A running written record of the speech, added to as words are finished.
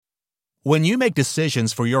When you make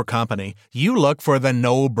decisions for your company, you look for the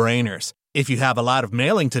no-brainers. If you have a lot of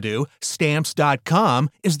mailing to do,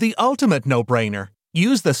 Stamps.com is the ultimate no-brainer.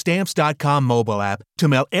 Use the Stamps.com mobile app to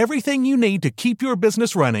mail everything you need to keep your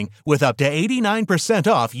business running with up to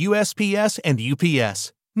 89% off USPS and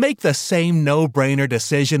UPS. Make the same no-brainer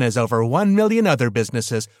decision as over 1 million other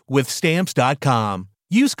businesses with Stamps.com.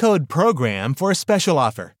 Use code PROGRAM for a special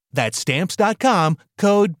offer. That's Stamps.com,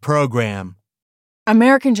 code PROGRAM.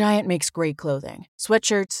 American Giant makes great clothing,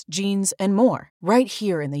 sweatshirts, jeans, and more right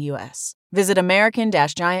here in the U.S. Visit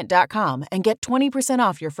American-Giant.com and get 20%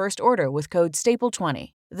 off your first order with code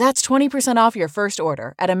STAPLE20. That's 20% off your first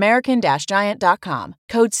order at American-Giant.com,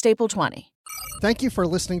 code STAPLE20. Thank you for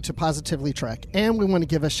listening to Positively Trek, and we want to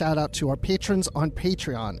give a shout out to our patrons on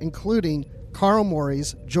Patreon, including Carl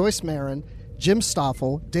Morris, Joyce Marin, Jim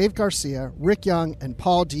Stoffel, Dave Garcia, Rick Young, and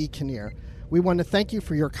Paul D. Kinnear. We want to thank you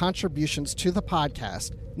for your contributions to the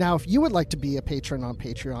podcast. Now, if you would like to be a patron on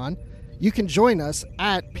Patreon, you can join us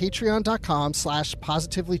at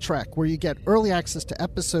patreon.com/positivelytrek, where you get early access to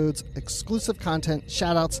episodes, exclusive content,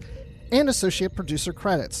 shoutouts, and associate producer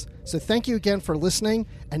credits. So thank you again for listening,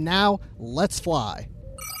 and now let's fly.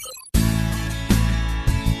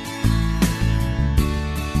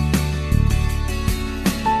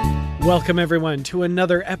 Welcome, everyone, to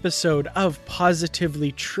another episode of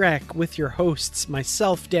Positively Trek with your hosts,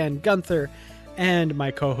 myself, Dan Gunther, and my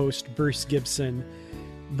co-host, Bruce Gibson.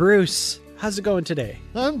 Bruce, how's it going today?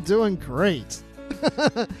 I'm doing great.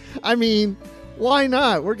 I mean, why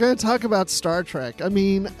not? We're going to talk about Star Trek. I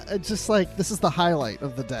mean, just like this is the highlight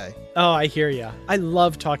of the day. Oh, I hear ya. I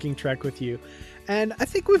love talking Trek with you. And I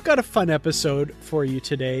think we've got a fun episode for you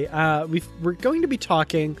today. We're going to be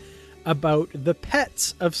talking about the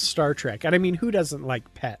pets of Star Trek. And I mean, who doesn't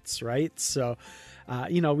like pets, right? So,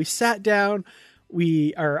 we sat down,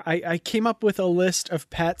 I came up with a list of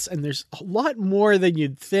pets, and there's a lot more than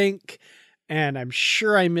you'd think. And I'm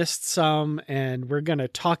sure I missed some, and we're going to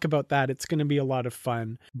talk about that. It's going to be a lot of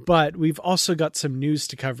fun. But we've also got some news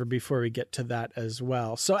to cover before we get to that as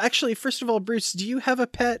well. So actually, first of all, Bruce, do you have a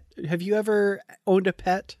pet? Have you ever owned a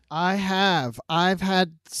pet? I have. I've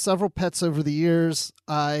had several pets over the years.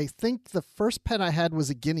 I think the first pet I had was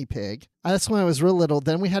a guinea pig. That's when I was real little.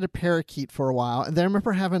 Then we had a parakeet for a while. And then I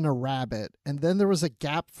remember having a rabbit. And then there was a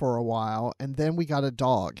gap for a while. And then we got a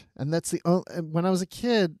dog. And that's the only... When I was a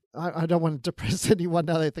kid, I don't want to depress anyone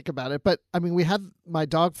now that I think about it. But, I mean, we had my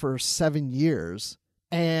dog for 7 years.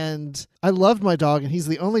 And I loved my dog. And he's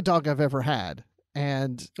the only dog I've ever had.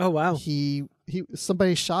 And oh, wow.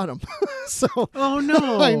 Somebody shot him. So oh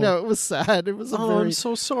no. I know, it was sad. It was I'm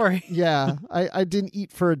so sorry. Yeah. I didn't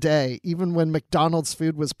eat for a day. Even when McDonald's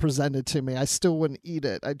food was presented to me, I still wouldn't eat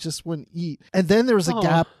it. I just wouldn't eat. And then there was a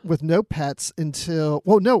gap with no pets until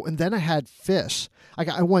and then I had fish.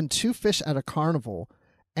 I won 2 fish at a carnival,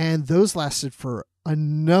 and those lasted for a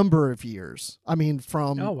number of years. I mean,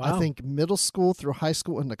 from I think middle school through high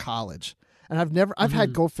school into college. And I've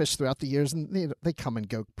had goldfish throughout the years, and they come and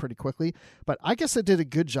go pretty quickly. But I guess I did a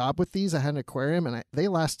good job with these. I had an aquarium, and they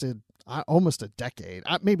lasted almost a decade.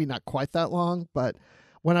 Maybe not quite that long, but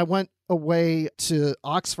when I went away to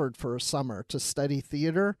Oxford for a summer to study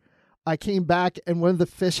theater, I came back, and one of the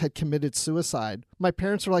fish had committed suicide. My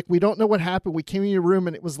parents were like, "We don't know what happened. We came in your room,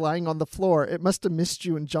 and it was lying on the floor. It must have missed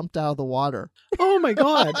you and jumped out of the water." Oh, my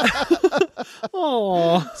God.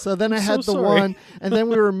 Oh. So then I had the one, and then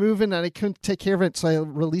we were moving, and I couldn't take care of it, so I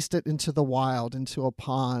released it into the wild, into a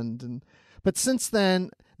pond. But since then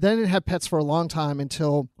I didn't have pets for a long time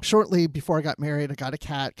until shortly before I got married. I got a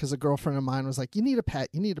cat because a girlfriend of mine was like, you need a pet.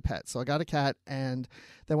 So I got a cat. And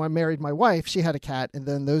then when I married my wife, she had a cat. And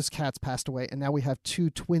then those cats passed away. And now we have 2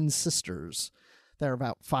 twin sisters that are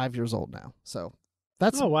about 5 years old now. So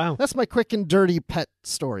that's my quick and dirty pet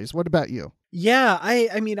stories. What about you? Yeah,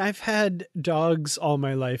 I mean, I've had dogs all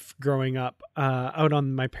my life growing up out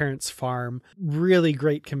on my parents' farm. Really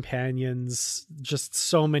great companions, just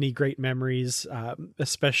so many great memories,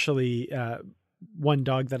 especially one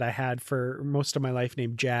dog that I had for most of my life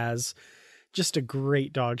named Jazz. Just a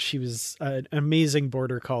great dog. She was an amazing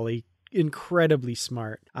border collie, incredibly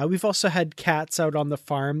smart. We've also had cats out on the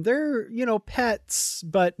farm. They're, pets,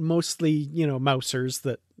 but mostly, mousers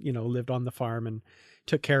that, lived on the farm and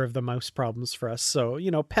took care of the mouse problems for us. So,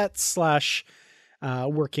 pets /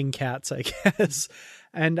 working cats, I guess.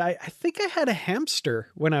 And I think I had a hamster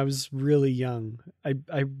when I was really young.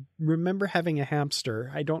 I remember having a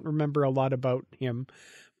hamster. I don't remember a lot about him,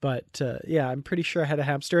 but I'm pretty sure I had a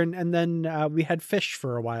hamster. And then we had fish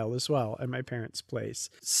for a while as well at my parents' place.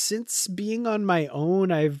 Since being on my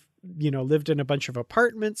own, I've, lived in a bunch of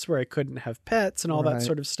apartments where I couldn't have pets and all that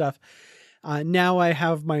sort of stuff. Now I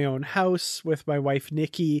have my own house with my wife,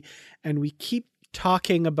 Nikki, and we keep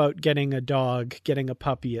talking about getting a dog, getting a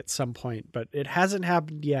puppy at some point, but it hasn't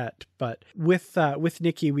happened yet. But with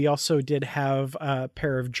Nikki, we also did have a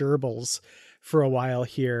pair of gerbils for a while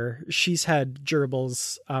here. She's had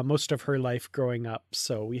gerbils most of her life growing up,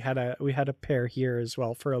 so we had a pair here as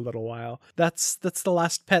well for a little while. That's the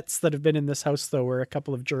last pets that have been in this house, though, were a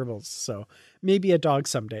couple of gerbils. So maybe a dog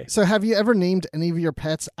someday. So have you ever named any of your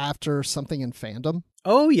pets after something in fandom?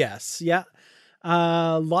 Oh yes, yeah.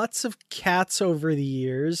 Lots of cats over the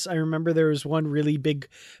years. I remember there was one really big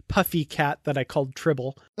puffy cat that I called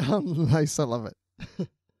Tribble. Oh, nice. I love it.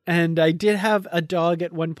 And I did have a dog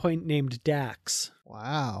at one point named Dax.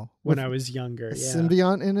 Wow. When I was younger. A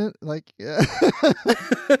symbiont in it? Like, yeah.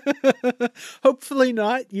 Hopefully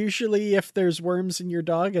not. Usually if there's worms in your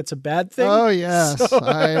dog, it's a bad thing. Oh, yes. So...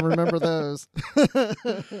 I remember those.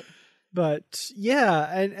 But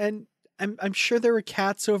yeah, and I'm sure there were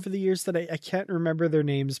cats over the years that I can't remember their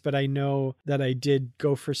names, but I know that I did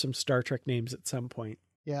go for some Star Trek names at some point.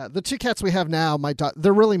 Yeah, the two cats we have now,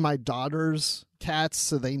 they're really my daughter's cats,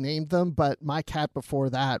 so they named them. But my cat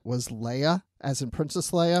before that was Leia, as in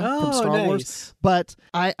Princess Leia from Star Wars. But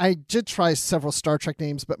I did try several Star Trek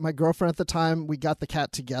names, but my girlfriend at the time, we got the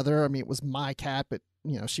cat together. I mean, it was my cat, but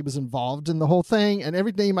she was involved in the whole thing, and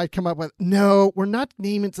every name I'd come up with, no, we're not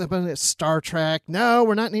naming something Star Trek. No,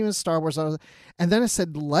 we're not naming Star Wars. And then I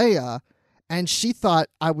said Leia, and she thought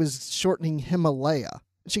I was shortening Himalaya.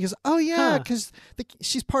 She goes, oh, yeah, because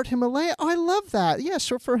she's part Himalaya. Oh, I love that. Yeah,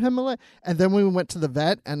 short for Himalaya. And then when we went to the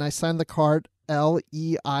vet and I signed the card,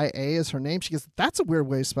 Leia is her name. She goes, that's a weird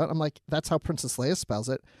way to spell it. I'm like, that's how Princess Leia spells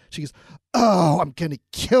it. She goes, oh, I'm going to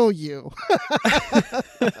kill you.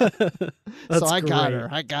 So I got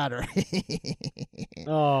her.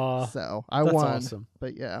 Oh, so I won. Awesome.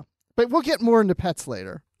 But yeah, but we'll get more into pets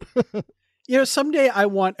later. Someday I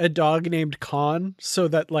want a dog named Khan, so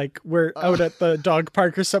that like we're out at the dog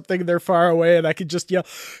park or something, they're far away, and I could just yell,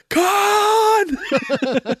 Khan!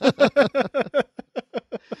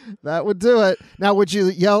 That would do it. Now, would you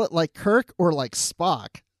yell it like Kirk or like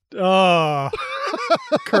Spock? Oh,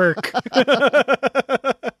 Kirk.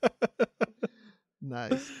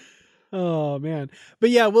 Nice. Oh, man. But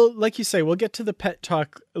yeah, well, like you say, we'll get to the pet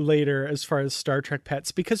talk later as far as Star Trek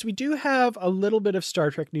pets, because we do have a little bit of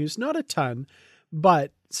Star Trek news, not a ton,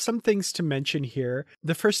 but some things to mention here.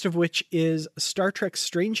 The first of which is Star Trek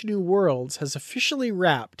Strange New Worlds has officially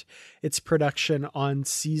wrapped its production on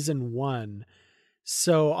season 1.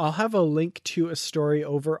 So I'll have a link to a story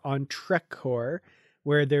over on TrekCore,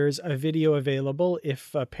 where there's a video available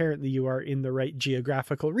if apparently you are in the right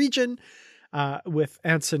geographical region, with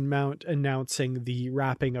Anson Mount announcing the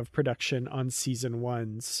wrapping of production on season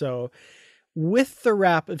 1. So with the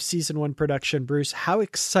wrap of season 1 production, Bruce, how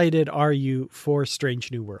excited are you for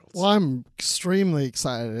Strange New Worlds? Well, I'm extremely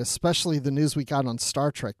excited, especially the news we got on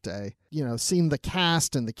Star Trek Day. Seeing the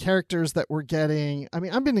cast and the characters that we're getting. I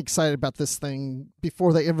mean, I've been excited about this thing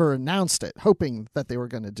before they ever announced it, hoping that they were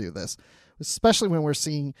going to do this, especially when we're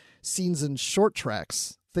seeing scenes in short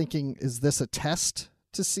tracks, thinking, is this a test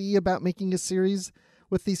to see about making a series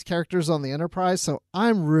with these characters on the Enterprise? So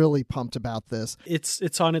I'm really pumped about this.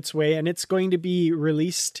 It's on its way, and it's going to be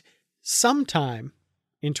released sometime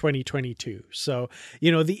in 2022. So,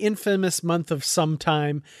 the infamous month of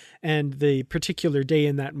sometime, and the particular day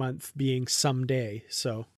in that month being someday.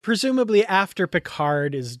 So presumably after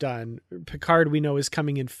Picard is done. Picard, we know, is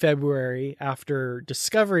coming in February after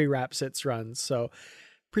Discovery wraps its run. So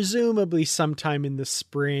presumably sometime in the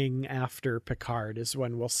spring after Picard is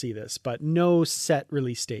when we'll see this, but no set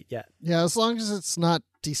release date yet. Yeah, as long as it's not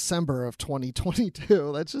December of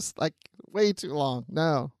 2022. That's just like way too long.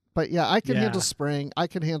 No. But yeah, I can handle spring. I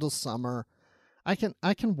can handle summer. I can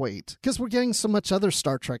wait because we're getting so much other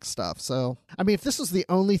Star Trek stuff. So, I mean, if this was the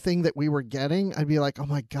only thing that we were getting, I'd be like, oh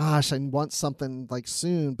my gosh, I want something like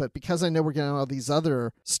soon. But because I know we're getting all these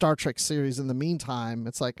other Star Trek series in the meantime,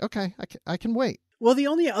 it's like, okay, I can wait. Well, the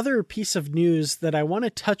only other piece of news that I want to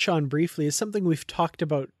touch on briefly is something we've talked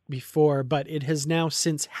about before, but it has now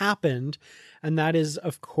since happened. And that is,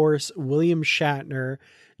 of course, William Shatner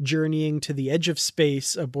journeying to the edge of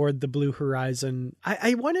space aboard the Blue Horizon.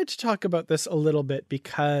 I wanted to talk about this a little bit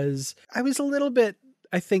because I was a little bit,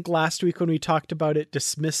 I think last week when we talked about it,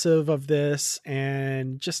 dismissive of this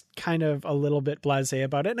and just kind of a little bit blasé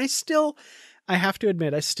about it. And I have to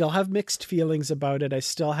admit, I still have mixed feelings about it. I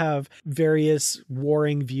still have various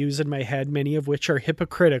warring views in my head, many of which are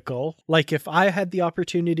hypocritical. Like if I had the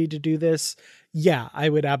opportunity to do this, yeah, I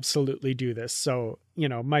would absolutely do this. So,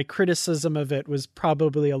 my criticism of it was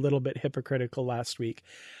probably a little bit hypocritical last week.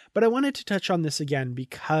 But I wanted to touch on this again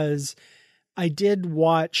because I did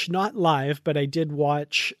watch, not live, but I did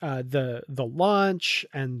watch the launch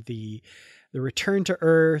and the return to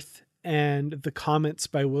Earth and the comments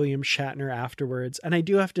by William Shatner afterwards. And I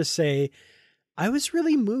do have to say, I was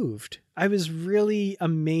really moved. I was really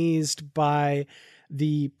amazed by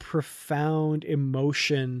the profound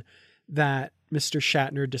emotion that Mr.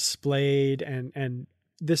 Shatner displayed and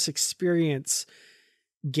this experience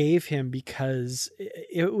gave him, because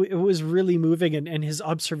it was really moving, and his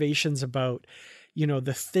observations about,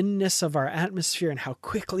 the thinness of our atmosphere and how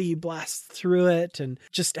quickly he blasts through it, and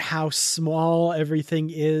just how small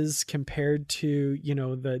everything is compared to,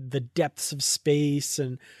 the depths of space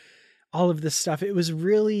and all of this stuff. It was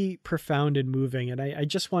really profound and moving. And I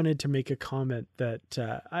just wanted to make a comment that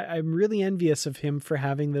I'm really envious of him for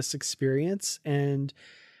having this experience. And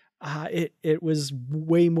it was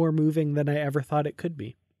way more moving than I ever thought it could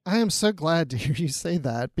be. I am so glad to hear you say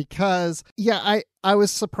that, because I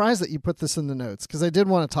was surprised that you put this in the notes, because I did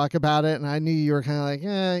want to talk about it, and I knew you were kind of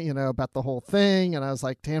like, about the whole thing. And I was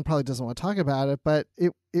like, Dan probably doesn't want to talk about it, but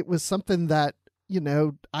it was something that,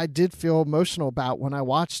 I did feel emotional about when I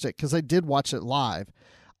watched it, because I did watch it live.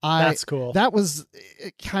 That's cool. That was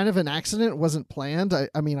kind of an accident. It wasn't planned. I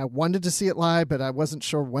wanted to see it live, but I wasn't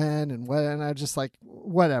sure when and when. And I just like,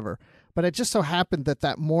 whatever. But it just so happened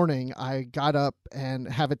that morning I got up and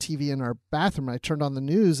have a TV in our bathroom. I turned on the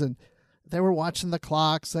news and they were watching the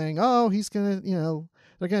clock saying, oh, he's going to,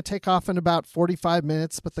 they're going to take off in about 45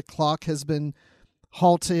 minutes, but the clock has been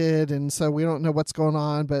halted. And so we don't know what's going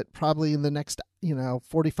on, but probably in the next,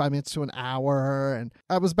 45 minutes to an hour. And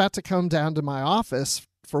I was about to come down to my office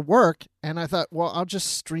for work, and I thought, well, I'll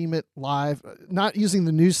just stream it live, not using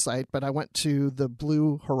the news site, but I went to the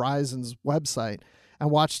Blue Horizons website and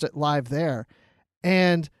watched it live there.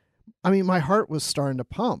 And my heart was starting to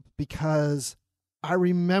pump, because I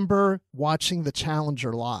remember watching the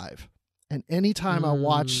Challenger live. And anytime I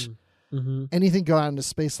watch anything go out into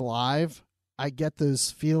space live, I get those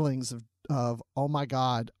feelings of, oh my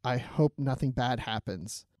God, I hope nothing bad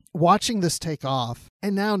happens. Watching this take off,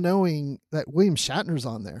 and now knowing that William Shatner's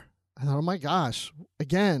on there, I thought, oh my gosh,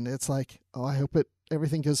 again, it's like, oh, I hope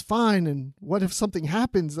everything goes fine. And what if something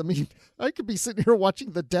happens? I could be sitting here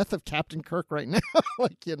watching the death of Captain Kirk right now,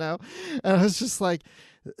 and I was just like,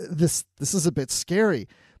 this is a bit scary.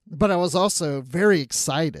 But I was also very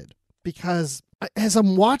excited, because as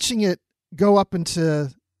I'm watching it go up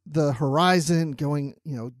into the horizon, going,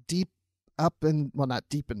 deep up not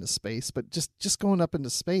deep into space, but just going up into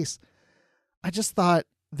space, I just thought,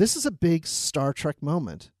 this is a big Star Trek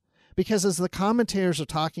moment. Because as the commentators are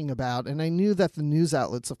talking about, and I knew that the news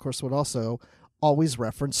outlets, of course, would also always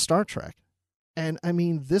reference Star Trek. And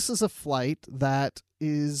this is a flight that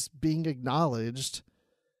is being acknowledged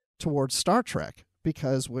towards Star Trek,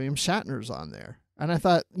 because William Shatner's on there. And I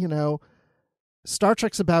thought, Star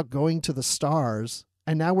Trek's about going to the stars,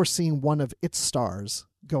 and now we're seeing one of its stars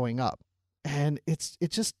going up. And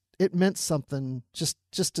it meant something just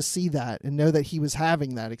to see that and know that he was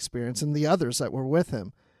having that experience, and the others that were with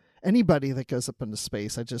him. Anybody that goes up into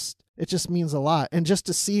space, it just means a lot. And just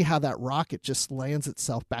to see how that rocket just lands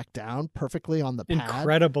itself back down perfectly on the pad.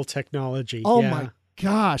 Incredible technology. Oh my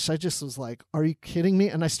gosh. I just was like, are you kidding me?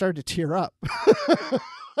 And I started to tear up.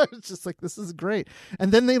 I was just like, this is great.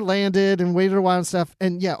 And then they landed and waited a while and stuff.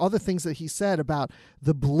 And yeah, all the things that he said about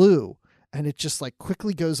the blue, and it just like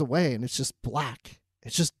quickly goes away, and it's just black.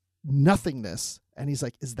 It's just nothingness. And he's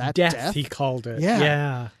like, is that death? He called it.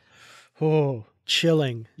 Yeah. Oh,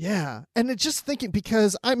 chilling. Yeah. And it's just thinking,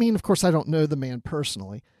 because of course I don't know the man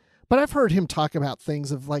personally, but I've heard him talk about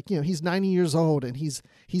things of like, he's 90 years old and he's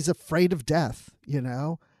afraid of death,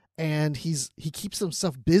 and he keeps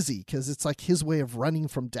himself busy, because it's like his way of running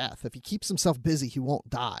from death. If he keeps himself busy, he won't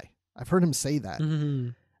die. I've heard him say that. Mm-hmm.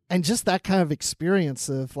 And just that kind of experience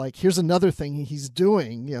of like, here's another thing he's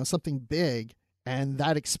doing, something big. And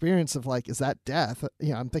that experience of like, is that death?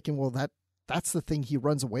 I'm thinking, well, that's the thing he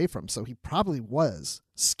runs away from. So he probably was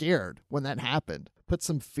scared when that happened, put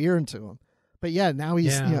some fear into him. But yeah, now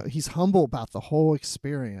he's humble about the whole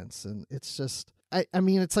experience. And it's just,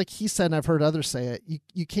 it's like he said, and I've heard others say it,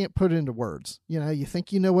 you can't put it into words. You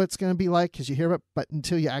think you know what it's going to be like because you hear it, but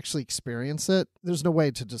until you actually experience it, there's no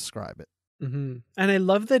way to describe it. Mm-hmm. And I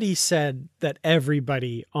love that he said that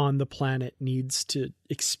everybody on the planet needs to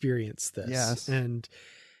experience this. Yes. And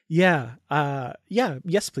yes,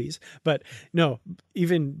 please. But no,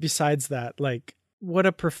 even besides that, like, what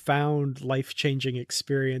a profound, life-changing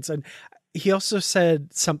experience. And he also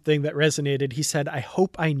said something that resonated. He said, I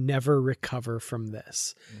hope I never recover from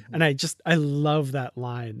this. Mm-hmm. And I love that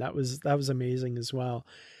line. That was amazing as well.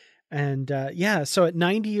 And so at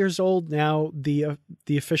 90 years old now, the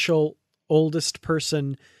official oldest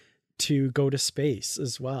person to go to space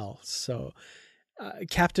as well. So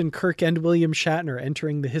Captain Kirk and William Shatner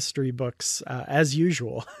entering the history books as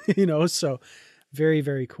usual, so very,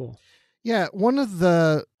 very cool. Yeah, one of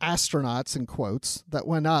the astronauts, in quotes, that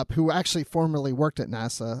went up, who actually formerly worked at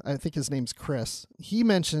NASA, I think his name's Chris, he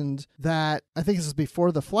mentioned that, I think this is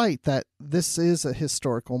before the flight, that this is a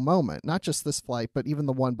historical moment. Not just this flight, but even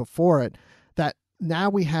the one before it, that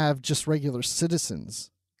now we have just regular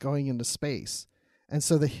citizens going into space. And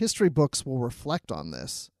so the history books will reflect on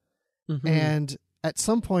this. Mm-hmm. And at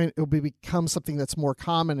some point, it will become something that's more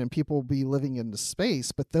common and people will be living into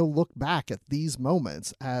space, but they'll look back at these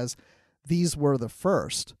moments as these were the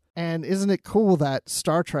first. And isn't it cool that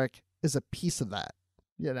Star Trek is a piece of that?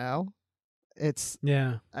 It's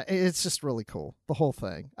just really cool, the whole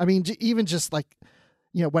thing. I mean, even just like,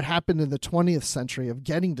 what happened in the 20th century of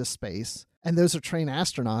getting to space, and those are trained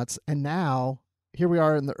astronauts. And now here we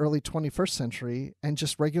are in the early 21st century and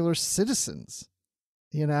just regular citizens.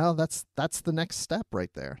 That's the next step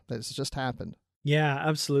right there that has just happened. Yeah,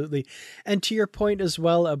 absolutely. And to your point as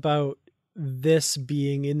well about this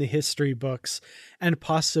being in the history books and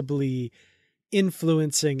possibly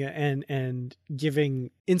influencing and giving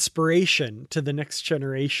inspiration to the next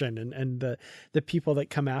generation and the people that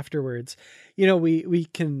come afterwards. We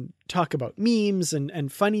can talk about memes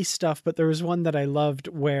and funny stuff, but there was one that I loved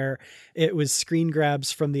where it was screen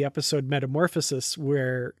grabs from the episode Metamorphosis,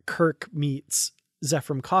 where Kirk meets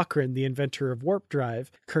Zephram Cochrane, the inventor of warp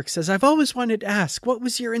drive. Kirk says, "I've always wanted to ask, what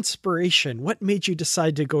was your inspiration? What made you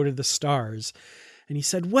decide to go to the stars?" And he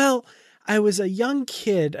said, "Well, I was a young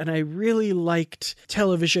kid and I really liked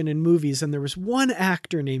television and movies. And there was one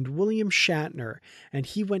actor named William Shatner and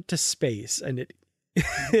he went to space and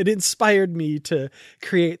it inspired me to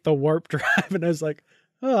create the warp drive." And I was like,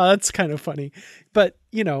 oh, that's kind of funny. But,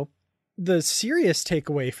 the serious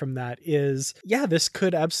takeaway from that is, this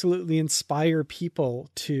could absolutely inspire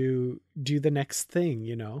people to do the next thing.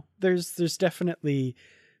 There's definitely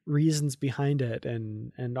reasons behind it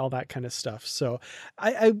and all that kind of stuff. So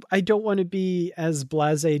I don't want to be as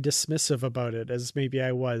blasé dismissive about it as maybe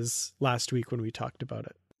I was last week when we talked about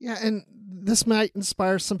it. Yeah. And this might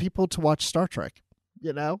inspire some people to watch Star Trek.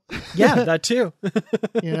 Yeah, that too.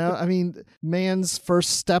 I mean, man's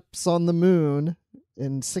first steps on the moon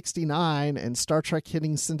in 1969 and Star Trek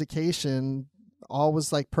hitting syndication, all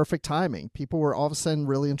was like perfect timing. People were all of a sudden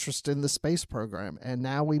really interested in the space program. And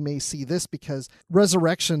now we may see this because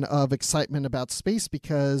resurrection of excitement about space,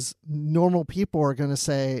 because normal people are going to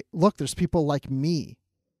say, look, there's people like me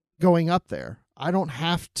going up there. I don't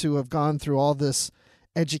have to have gone through all this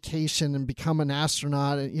education and become an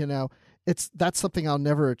astronaut. That's something I'll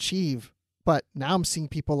never achieve. But now I'm seeing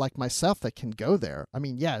people like myself that can go there. I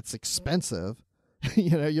mean, yeah, it's expensive.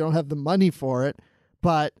 You don't have the money for it.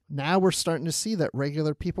 But now we're starting to see that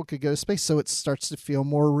regular people could go to space. So it starts to feel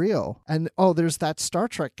more real. And, there's that Star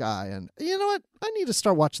Trek guy. And you know what? I need to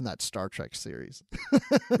start watching that Star Trek series.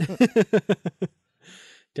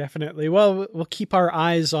 Definitely. Well, we'll keep our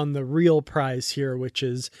eyes on the real prize here, which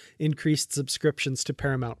is increased subscriptions to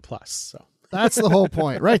Paramount Plus. So that's the whole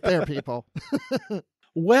point right there, people.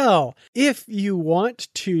 Well, if you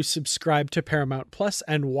want to subscribe to Paramount Plus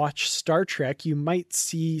and watch Star Trek, you might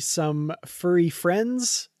see some furry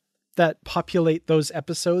friends that populate those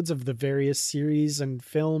episodes of the various series and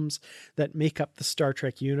films that make up the Star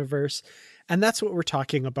Trek universe. And that's what we're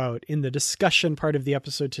talking about in the discussion part of the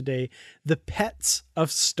episode today, the pets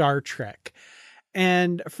of Star Trek.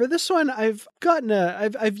 And for this one, I've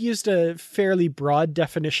used a fairly broad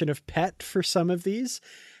definition of pet for some of these.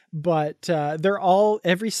 But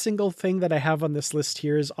every single thing that I have on this list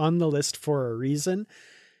here is on the list for a reason.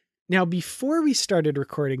 Now, before we started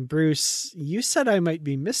recording, Bruce, you said I might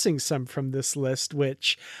be missing some from this list,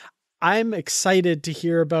 which I'm excited to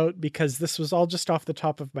hear about because this was all just off the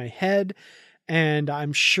top of my head. And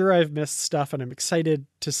I'm sure I've missed stuff and I'm excited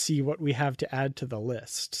to see what we have to add to the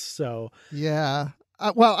list. So, yeah.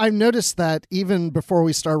 Well, I've noticed that even before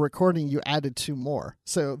we start recording, you added 2 more.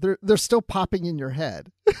 So they're still popping in your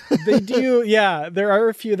head. They do. Yeah, there are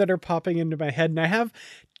a few that are popping into my head. And I have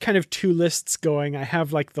kind of 2 lists going. I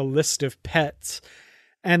have like the list of pets.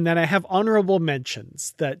 And then I have honorable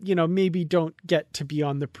mentions that, maybe don't get to be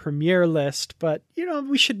on the premiere list, but,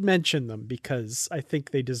 we should mention them because I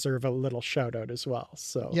think they deserve a little shout out as well.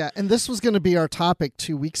 So, yeah. And this was going to be our topic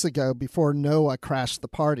 2 weeks ago before Noah crashed the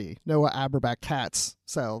party, Noah Averback Cats.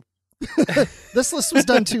 So this list was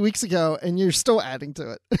done 2 weeks ago and you're still adding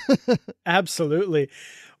to it. Absolutely.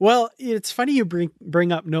 Well, it's funny you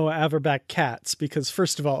bring up Noah Averback Cats because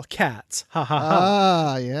first of all, cats, ha ha ha.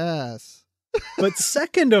 Ah, yes. But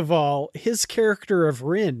second of all, his character of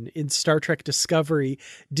Rin in Star Trek Discovery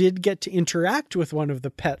did get to interact with one of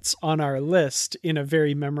the pets on our list in a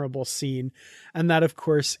very memorable scene. And that, of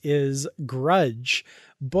course, is Grudge,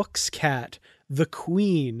 Book's cat, the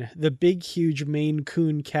Queen, the big, huge Maine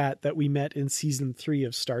Coon cat that we met in season 3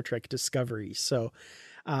 of Star Trek Discovery. So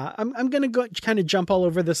I'm going to go kind of jump all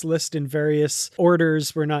over this list in various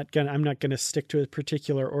orders. I'm not going to stick to a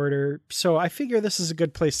particular order. So I figure this is a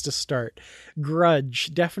good place to start.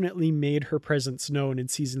 Grudge definitely made her presence known in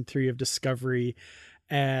season 3 of Discovery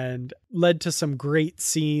and led to some great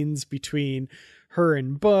scenes between her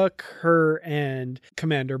and Book, her and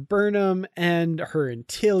Commander Burnham, and her and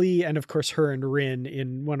Tilly, and of course her and Rin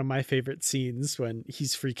in one of my favorite scenes when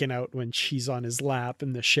he's freaking out when she's on his lap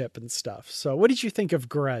in the ship and stuff. So what did you think of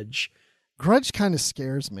Grudge? Grudge kind of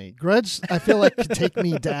scares me. Grudge, I feel like, could take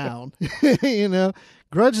me down. You know,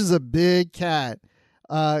 Grudge is a big cat.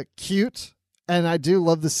 Cute. And I do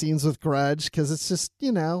love the scenes with Grudge because it's just,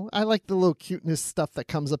 you know, I like the little cuteness stuff that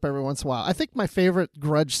comes up every once in a while. I think my favorite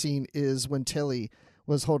Grudge scene is when Tilly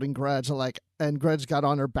was holding Grudge, and Grudge got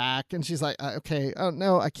on her back, and she's like, okay, oh,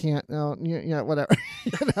 no, I can't. No, yeah, whatever.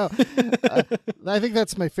 You know, I think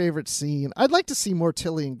that's my favorite scene. I'd like to see more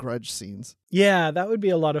Tilly and Grudge scenes. Yeah, that would be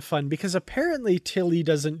a lot of fun because apparently Tilly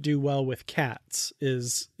doesn't do well with cats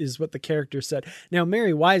is what the character said. Now,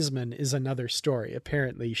 Mary Wiseman is another story.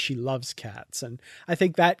 Apparently she loves cats. And I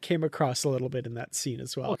think that came across a little bit in that scene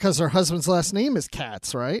as well. Because her husband's last name is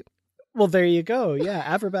Katz, right? Well, there you go. Yeah.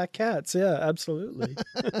 Averback cats. Yeah, absolutely.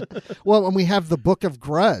 Well, and we have the Book of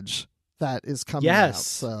Grudge that is coming out.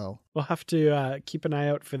 So we'll have to keep an eye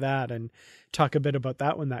out for that and talk a bit about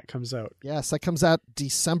that when that comes out. Yes, that comes out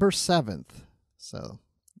December 7th. So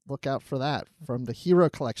look out for that from the Hero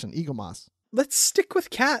Collection, Eaglemoss. Let's stick with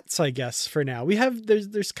cats, I guess, for now.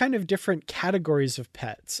 There's kind of different categories of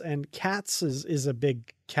pets, and cats is a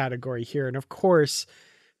big category here. And of course,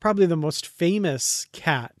 probably the most famous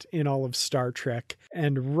cat in all of Star Trek,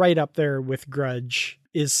 and right up there with Grudge,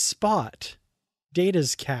 is Spot,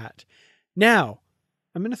 Data's cat. Now,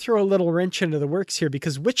 I'm going to throw a little wrench into the works here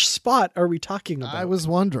because which Spot are we talking about? I was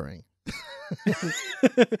wondering.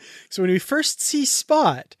 So when we first see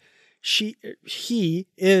Spot, he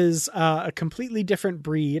is a completely different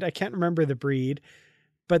breed. I can't remember the breed.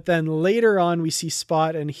 But then later on, we see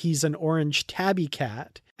Spot and he's an orange tabby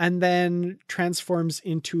cat, and then transforms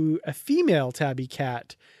into a female tabby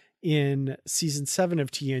cat in season 7 of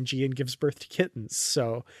TNG and gives birth to kittens.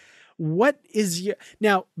 So what is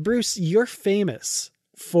now, Bruce, you're famous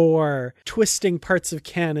for twisting parts of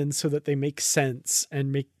canon so that they make sense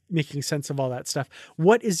and making sense of all that stuff.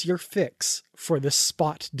 What is your fix for the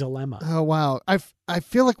Spot dilemma? Oh, wow. I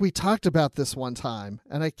feel like we talked about this one time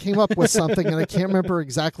and I came up with something and I can't remember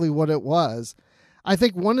exactly what it was. I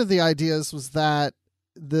think one of the ideas was that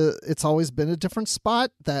it's always been a different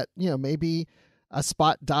Spot, that, you know, maybe a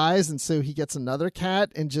Spot dies and so he gets another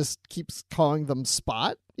cat and just keeps calling them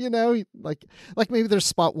Spot, you know, like maybe there's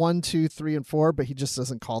Spot 1, 2, 3, and 4, but he just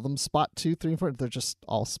doesn't call them Spot 2, 3, and 4. They're just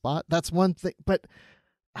all Spot. That's one thing. But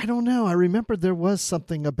I don't know. I remember there was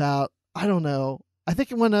something about, I don't know. I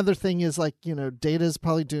think one other thing is like, you know, Data's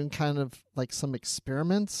probably doing kind of like some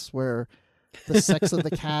experiments where the sex of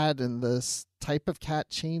the cat and the type of cat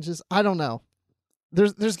changes. I don't know.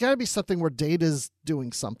 There's got to be something where Data's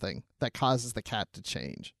doing something that causes the cat to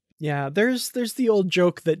change. Yeah, there's the old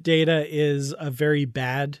joke that Data is a very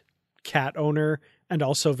bad cat owner and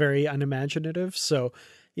also very unimaginative. So,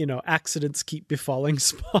 you know, accidents keep befalling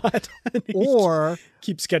Spot. Or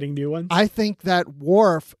keeps getting new ones. I think that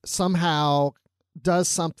Worf somehow does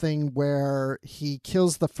something where he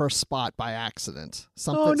kills the first Spot by accident.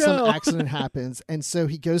 Some accident happens, and so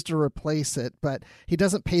he goes to replace it, but he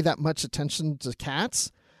doesn't pay that much attention to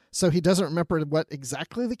cats. So he doesn't remember what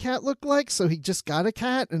exactly the cat looked like. So he just got a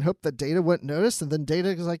cat and hoped that Data wouldn't notice. And then Data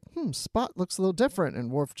is like, Spot looks a little different.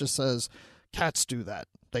 And Worf just says, cats do that.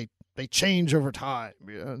 They change over time.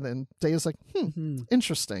 You know? And then Data's like,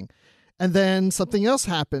 interesting. And then something else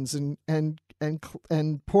happens and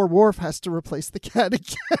poor Worf has to replace the cat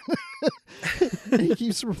again. And he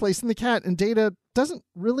keeps replacing the cat, and Data doesn't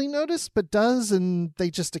really notice, but does, and they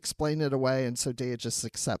just explain it away, and so Data just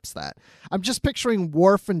accepts that. I'm just picturing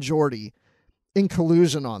Worf and Geordi in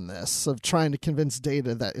collusion on this, of trying to convince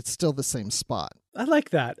Data that it's still the same Spot. I like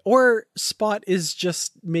that. Or Spot is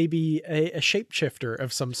just maybe a shapeshifter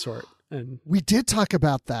of some sort. And we did talk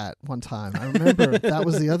about that one time. I remember that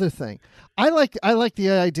was the other thing. I like the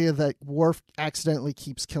idea that Worf accidentally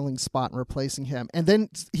keeps killing Spot and replacing him. And then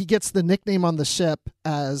he gets the nickname on the ship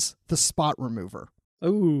as the Spot Remover.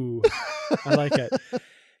 Ooh, I like it.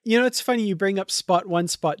 You know, it's funny you bring up Spot 1,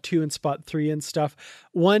 Spot 2, and Spot 3 and stuff.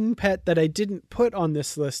 One pet that I didn't put on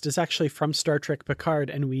this list is actually from Star Trek Picard,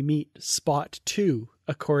 and we meet Spot 2,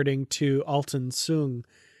 according to Alton Sung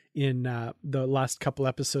in the last couple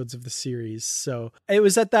episodes of the series. So it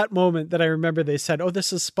was at that moment that I remember they said, oh,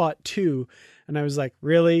 this is Spot 2. And I was like,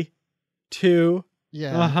 really? 2?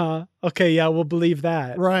 Yeah. Uh-huh. Okay, yeah, we'll believe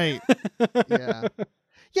that. Right. Yeah.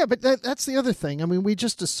 Yeah, but that's the other thing. I mean, we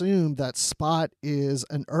just assumed that Spot is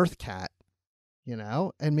an Earth cat, you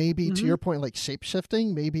know? And maybe to your point, like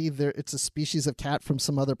shape-shifting, maybe it's a species of cat from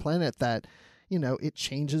some other planet that, you know, it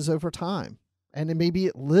changes over time. And maybe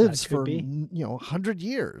it lives for, 100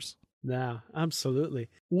 years. Yeah, absolutely.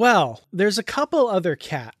 Well, there's a couple other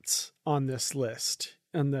cats on this list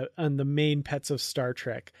on the main pets of Star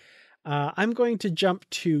Trek. I'm going to jump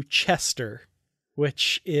to Chester,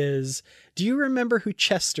 which is, do you remember who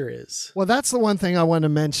Chester is? Well, that's the one thing I want to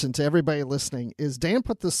mention to everybody listening is Dan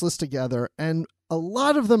put this list together, and a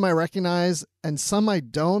lot of them I recognize and some I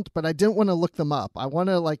don't, but I didn't want to look them up. I want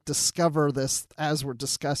to discover this as we're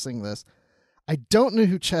discussing this. I don't know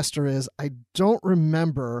who Chester is. I don't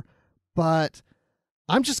remember, but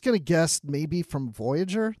I'm just going to guess maybe from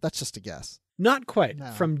Voyager. That's just a guess. Not quite.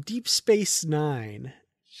 No. From Deep Space Nine.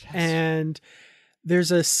 Chester. And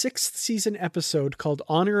there's a 6th season episode called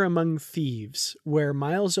Honor Among Thieves, where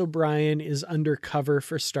Miles O'Brien is undercover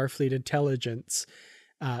for Starfleet intelligence,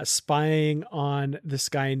 spying on this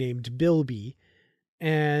guy named Bilby.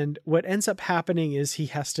 And what ends up happening is he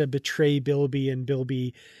has to betray Bilby, and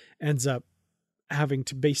Bilby ends up having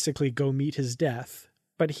to basically go meet his death.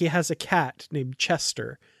 But he has a cat named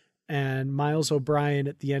Chester, and Miles O'Brien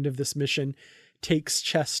at the end of this mission takes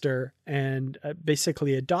Chester and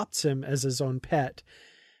basically adopts him as his own pet.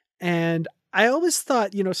 And I always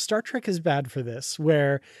thought, Star Trek is bad for this,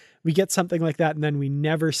 where we get something like that and then we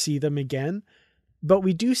never see them again. But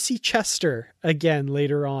we do see Chester again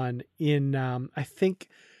later on in, I think,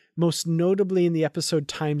 most notably in the episode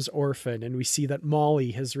Time's Orphan. And we see that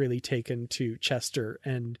Molly has really taken to Chester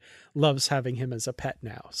and loves having him as a pet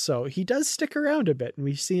now. So he does stick around a bit and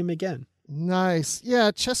we see him again. Nice.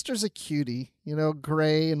 Yeah, Chester's a cutie,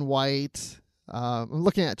 gray and white. I'm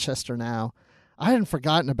looking at Chester now. I hadn't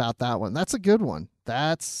forgotten about that one. That's a good one.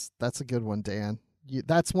 That's a good one, Dan.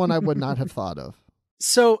 That's one I would not have thought of.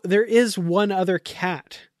 So there is one other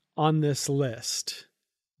cat on this list.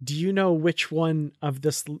 Do you know which one of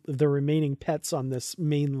the remaining pets on this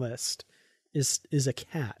main list is a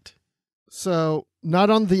cat? So not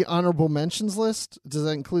on the honorable mentions list. Does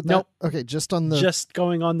that include that? Nope. Okay, just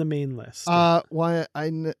going on the main list. Why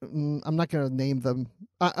I'm not gonna name them.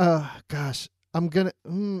 Gosh, I'm gonna.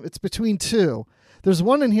 It's between two. There's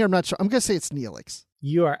one in here. I'm not sure. I'm gonna say it's Neelix.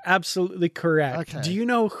 You are absolutely correct. Okay. Do you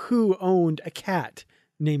know who owned a cat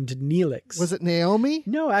named Neelix? Was it Naomi?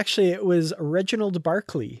 No, actually, it was Reginald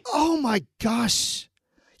Barclay. Oh my gosh.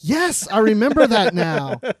 Yes, I remember that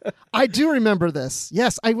now. I do remember this.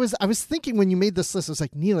 Yes, I was thinking when you made this list, it was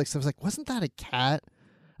like Neelix. I was like, wasn't that a cat?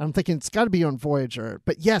 I'm thinking it's got to be on Voyager.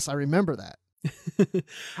 But yes, I remember that.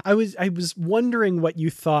 I was wondering what you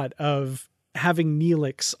thought of having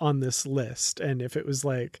Neelix on this list, and if it was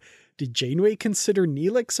like, did Janeway consider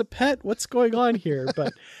Neelix a pet? What's going on here?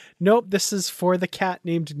 But nope, this is for the cat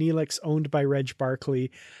named Neelix, owned by Reg Barclay.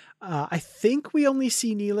 I think we only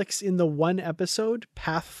see Neelix in the one episode,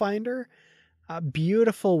 Pathfinder. A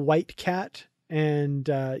beautiful white cat. And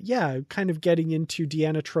kind of getting into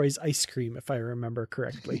Deanna Troy's ice cream, if I remember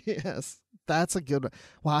correctly. Yes, that's a good one.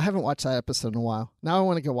 Wow, I haven't watched that episode in a while. Now I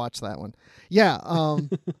want to go watch that one. Yeah,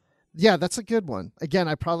 yeah, that's a good one. Again,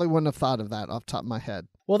 I probably wouldn't have thought of that off the top of my head.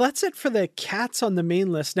 Well, that's it for the cats on the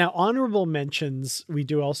main list. Now, honorable mentions, we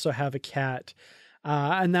do also have a cat.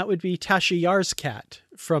 And that would be Tasha Yar's cat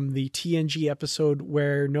from the TNG episode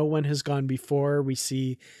Where No One Has Gone Before. We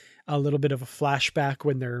see a little bit of a flashback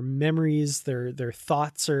when their memories, their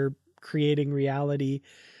thoughts are creating reality.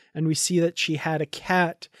 And we see that she had a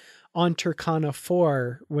cat on Turkana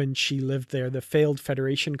 4 when she lived there, the failed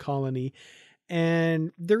Federation colony.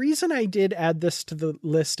 And the reason I did add this to the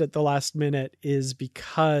list at the last minute is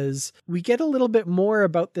because we get a little bit more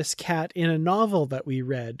about this cat in a novel that we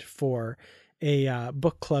read for a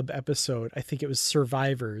book club episode. I think it was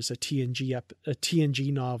Survivors, a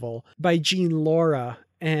TNG novel by Jean Laura.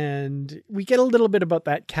 And we get a little bit about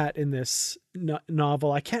that cat in this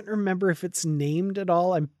novel. I can't remember if it's named at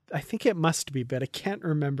all. I think it must be, but I can't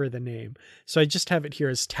remember the name. So I just have it here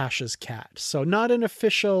as Tasha's cat. So not an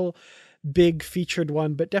official big featured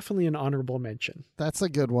one, but definitely an honorable mention. That's a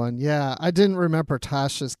good one. Yeah, I didn't remember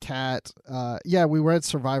Tasha's cat. Yeah, we read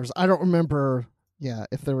Survivors. I don't remember,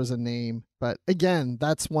 if there was a name. But again,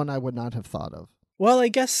 that's one I would not have thought of. Well, I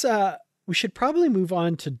guess we should probably move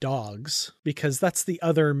on to dogs, because that's the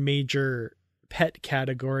other major pet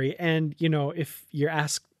category. And, you know, if you're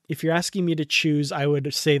asking me to choose, I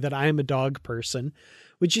would say that I'm a dog person.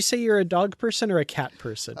 Would you say you're a dog person or a cat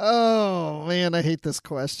person? Oh, man, I hate this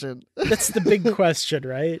question. That's the big question,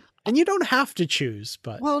 right? And you don't have to choose,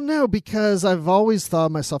 but... Well, no, because I've always thought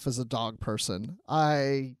of myself as a dog person.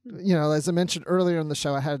 As I mentioned earlier in the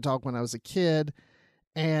show, I had a dog when I was a kid.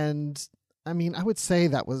 And, I mean, I would say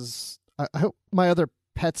that was... I hope my other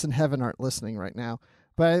pets in heaven aren't listening right now.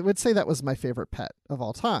 But I would say that was my favorite pet of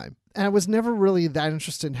all time. And I was never really that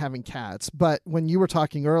interested in having cats. But when you were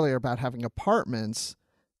talking earlier about having apartments...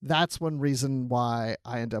 That's one reason why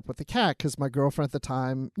I end up with a cat, because my girlfriend at the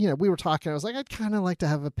time, we were talking. I was like, I'd kind of like to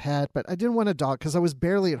have a pet, but I didn't want a dog because I was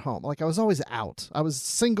barely at home. Like, I was always out. I was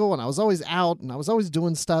single and I was always out and I was always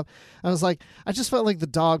doing stuff. I was like, I just felt like the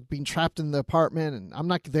dog being trapped in the apartment and I'm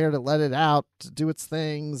not there to let it out to do its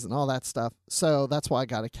things and all that stuff. So that's why I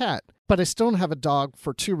got a cat. But I still don't have a dog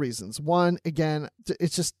for two reasons. One, again,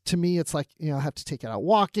 it's just, to me, it's like, I have to take it out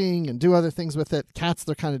walking and do other things with it. Cats,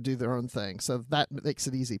 they kind of do their own thing. So that makes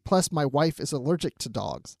it easy. Plus, my wife is allergic to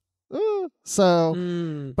dogs. But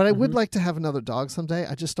I would like to have another dog someday.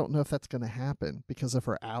 I just don't know if that's going to happen because of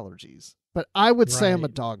her allergies. But I would say I'm a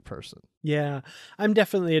dog person. Yeah, I'm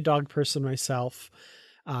definitely a dog person myself.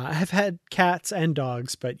 I have had cats and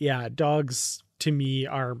dogs, but yeah, dogs to me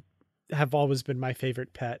have always been my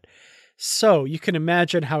favorite pet. So you can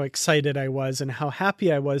imagine how excited I was and how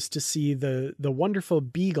happy I was to see the wonderful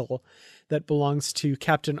beagle that belongs to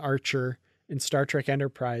Captain Archer in Star Trek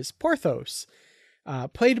Enterprise, Porthos,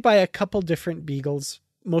 played by a couple different beagles,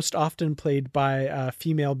 most often played by a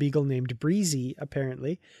female beagle named Breezy,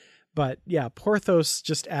 apparently. But yeah, Porthos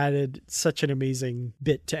just added such an amazing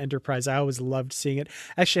bit to Enterprise. I always loved seeing it.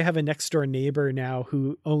 Actually, I have a next door neighbor now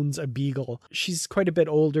who owns a beagle. She's quite a bit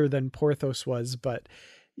older than Porthos was, but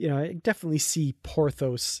I definitely see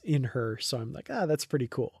Porthos in her. So I'm like, that's pretty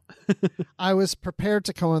cool. I was prepared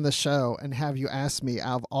to come on the show and have you ask me,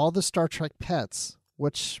 out of all the Star Trek pets,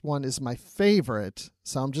 which one is my favorite?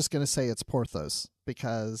 So I'm just going to say it's Porthos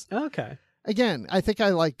because... Okay. Again, I think I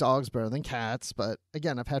like dogs better than cats, but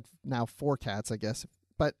again, I've had now 4 cats, I guess.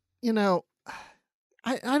 But,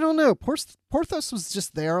 I don't know. Porthos was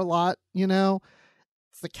just there a lot, It's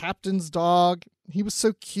the captain's dog. He was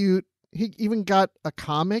so cute. He even got a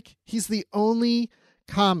comic. He's the only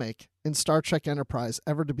comic in Star Trek Enterprise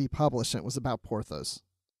ever to be published, and it was about Porthos,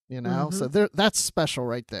 Mm-hmm. So that's special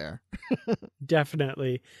right there.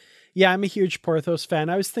 Definitely. Yeah, I'm a huge Porthos fan.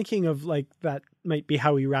 I was thinking of that might be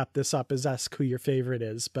how we wrap this up, is ask who your favorite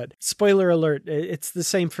is. But spoiler alert, it's the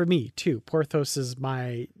same for me too. Porthos is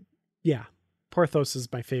my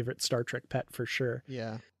favorite Star Trek pet for sure.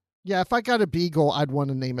 Yeah. Yeah, if I got a beagle, I'd want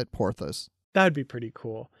to name it Porthos. That would be pretty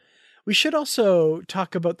cool. We should also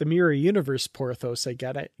talk about the Mirror Universe Porthos, I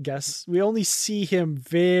guess. We only see him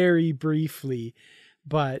very briefly,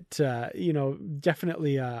 but,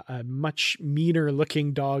 definitely a much meaner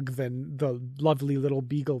looking dog than the lovely little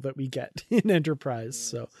beagle that we get in Enterprise.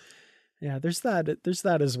 So yeah, there's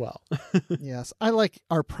that as well. Yes. I like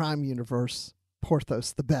our Prime Universe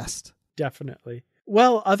Porthos the best. Definitely.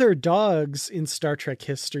 Well, other dogs in Star Trek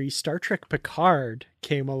history, Star Trek Picard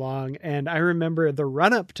came along, and I remember the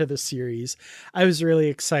run-up to the series, I was really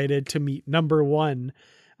excited to meet number 1,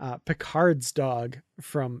 Picard's dog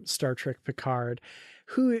from Star Trek Picard,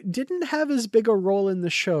 who didn't have as big a role in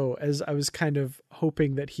the show as I was kind of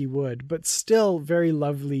hoping that he would, but still very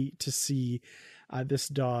lovely to see this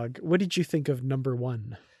dog. What did you think of number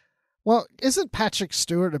 1? Well, isn't Patrick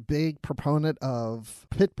Stewart a big proponent of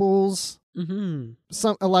pit bulls? Mm-hmm.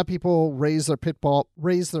 A lot of people raise their pit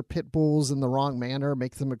bulls in the wrong manner,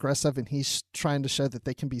 make them aggressive, and he's trying to show that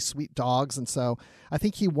they can be sweet dogs. And so I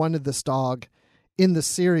think he wanted this dog in the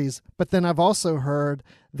series. But then I've also heard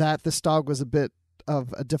that this dog was a bit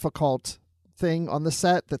of a difficult thing on the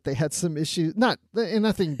set, that they had some issues,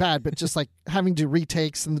 nothing bad, but just like having to do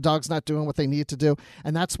retakes and the dog's not doing what they need to do.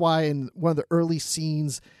 And that's why in one of the early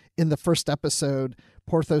scenes in the first episode,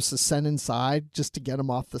 Porthos is sent inside just to get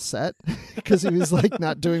him off the set because he was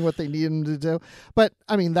not doing what they needed him to do. But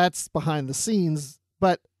I mean, that's behind the scenes.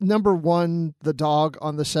 But number 1, the dog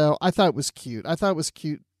on the show, I thought it was cute. I thought it was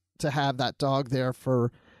cute to have that dog there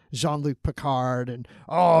for Jean-Luc Picard and,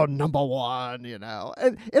 number 1,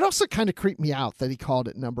 And it also kind of creeped me out that he called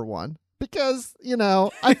it number 1. Because,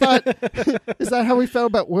 I thought, is that how we felt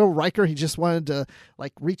about Will Riker? He just wanted to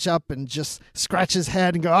reach up and just scratch his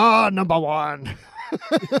head and go, number 1.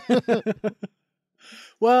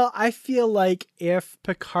 Well, I feel like if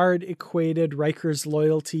Picard equated Riker's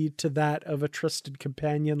loyalty to that of a trusted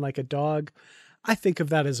companion like a dog, I think of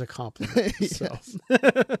that as a compliment. So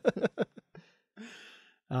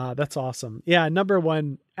that's awesome. Yeah. Number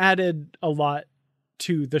one added a lot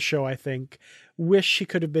to the show, I think. Wish he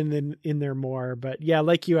could have been in there more, but yeah,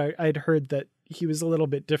 like you, I'd heard that he was a little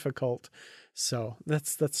bit difficult. So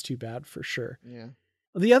that's too bad for sure. Yeah.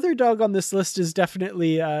 The other dog on this list is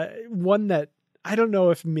definitely one that I don't know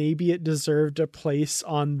if maybe it deserved a place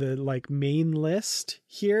on the like main list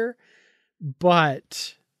here,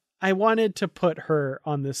 but I wanted to put her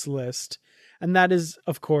on this list. And that is,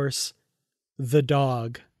 of course, the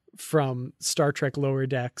dog from Star Trek Lower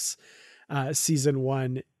Decks, season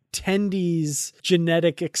 1, Tendy's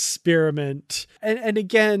genetic experiment. And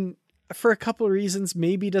again, for a couple of reasons,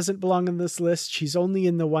 maybe doesn't belong on this list. She's only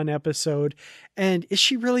in the one episode. And is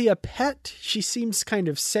she really a pet? She seems kind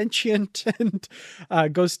of sentient and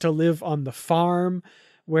goes to live on the farm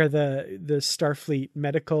where the Starfleet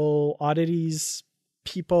medical oddities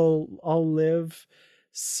people all live.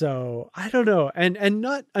 So I don't know. And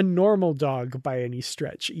not a normal dog by any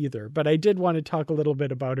stretch either. But I did want to talk a little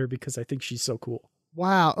bit about her because I think she's so cool.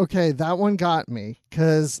 Wow. Okay. That one got me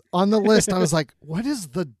because on the list, I was like, what is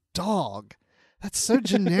the dog? That's so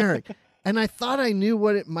generic. And I thought I knew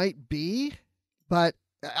what it might be, but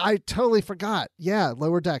I totally forgot. Yeah,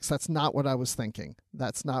 Lower Decks. That's not what I was thinking.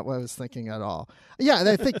 That's not what I was thinking at all. Yeah,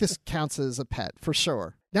 I think this counts as a pet for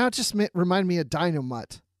sure. Now it just reminded me of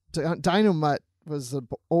Dynomutt. Dynomutt was an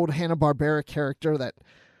old Hanna-Barbera character that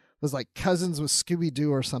was like cousins with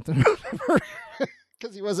Scooby-Doo or something.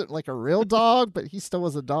 Because he wasn't like a real dog, but he still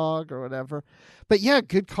was a dog or whatever. But yeah,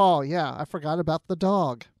 good call. Yeah, I forgot about the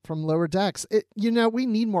dog from Lower Decks. We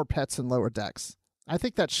need more pets in Lower Decks. I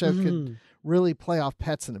think that show could really play off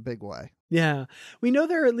pets in a big way. Yeah. We know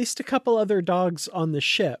there are at least a couple other dogs on the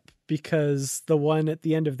ship because the one at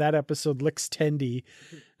the end of that episode licks Tendy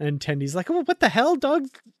and Tendy's like, oh, what the hell?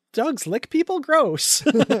 Dogs lick people? Gross.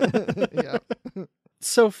 Yeah.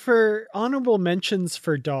 So for honorable mentions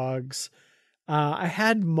for dogs, I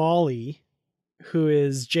had Molly, who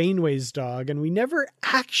is Janeway's dog, and we never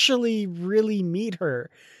actually really meet her.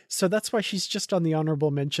 So that's why she's just on the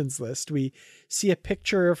honorable mentions list. We see a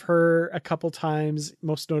picture of her a couple times,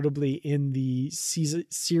 most notably in the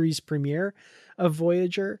series premiere of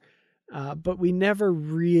Voyager, but we never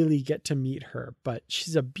really get to meet her. But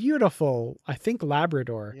she's a beautiful, I think,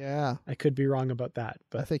 Labrador. Yeah. I could be wrong about that.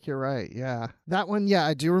 But I think you're right. Yeah. That one, yeah,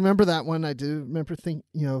 I do remember that one. I do remember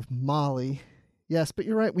thinking, of Molly. Yes, but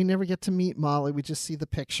you're right. We never get to meet Molly. We just see the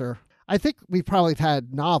picture. I think we probably have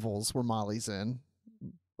had novels where Molly's in.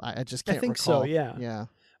 I just can't recall. So, yeah. Yeah.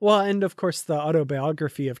 Well, and of course, the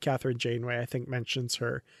autobiography of Catherine Janeway, I think, mentions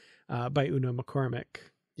her by Una McCormick.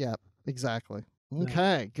 Yeah, exactly.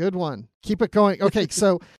 Okay, good one. Keep it going. Okay,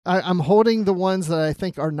 so I'm holding the ones that I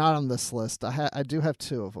think are not on this list. I do have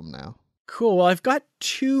 2 of them now. Cool. Well, I've got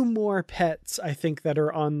 2 more pets, I think, that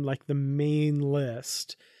are on like the main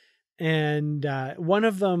list. And one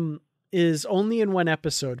of them is only in one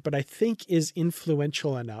episode, but I think is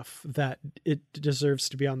influential enough that it deserves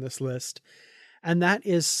to be on this list. And that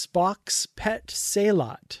is Spock's pet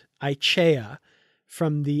Sailot, Ichea,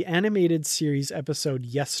 from the animated series episode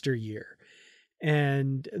Yesteryear.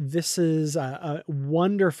 And this is a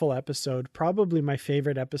wonderful episode, probably my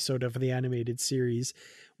favorite episode of the animated series,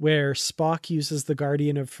 where Spock uses the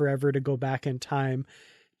Guardian of Forever to go back in time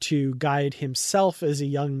to guide himself as a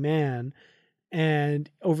young man. And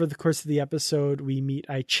over the course of the episode, we meet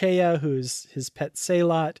Ichea, who's his pet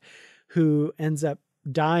Sailot, who ends up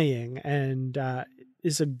dying and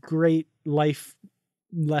is a great life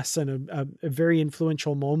lesson, a very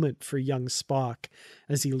influential moment for young Spock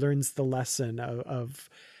as he learns the lesson of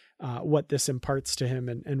what this imparts to him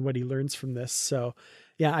and what he learns from this. So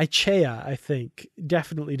yeah, Ichea, I think,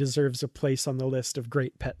 definitely deserves a place on the list of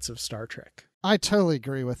great pets of Star Trek. I totally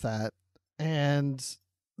agree with that. And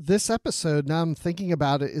this episode, now I'm thinking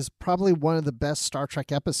about it, is probably one of the best Star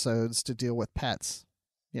Trek episodes to deal with pets,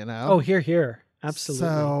 Oh, here. Absolutely.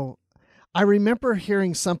 So I remember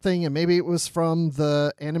hearing something, and maybe it was from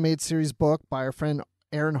the animated series book by our friend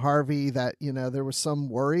Aaron Harvey, that, there was some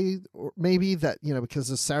worry, or maybe that,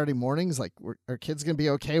 because of Saturday mornings, like, are kids going to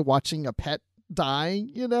be okay watching a pet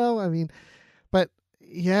dying, but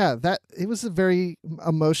yeah, it was a very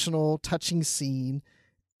emotional, touching scene.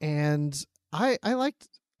 And I liked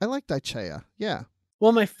Ichea. Yeah.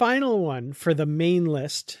 Well, my final one for the main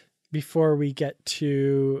list, before we get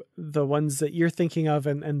to the ones that you're thinking of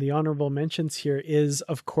and the honorable mentions here, is,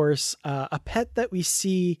 of course, a pet that we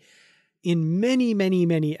see in many, many,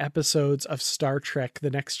 many episodes of Star Trek: The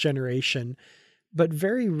Next Generation, but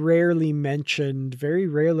very rarely mentioned, very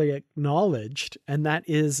rarely acknowledged, and that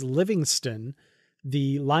is Livingston,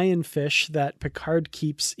 the lionfish that Picard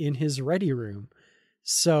keeps in his ready room.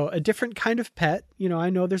 So a different kind of pet. I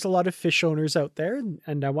know there's a lot of fish owners out there,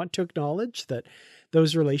 and I want to acknowledge that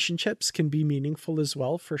those relationships can be meaningful as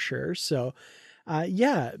well, for sure. So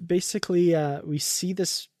basically we see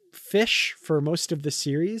this fish for most of the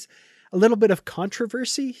series. A little bit of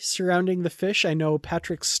controversy surrounding the fish. I know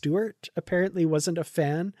Patrick Stewart apparently wasn't a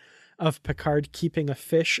fan of Picard keeping a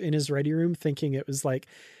fish in his ready room, thinking it was like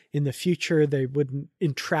in the future they wouldn't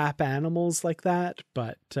entrap animals like that.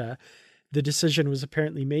 But the decision was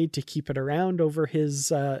apparently made to keep it around over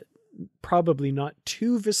his probably not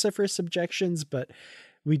too vociferous objections, but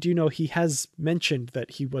we do know he has mentioned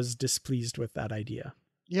that he was displeased with that idea.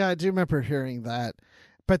 Yeah, I do remember hearing that.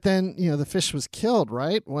 But then, the fish was killed,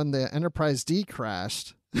 right? When the Enterprise D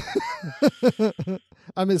crashed.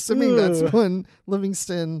 I'm assuming that's when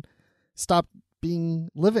Livingston stopped being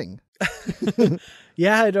living.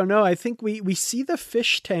 Yeah, I don't know. I think we see the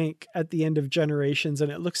fish tank at the end of Generations,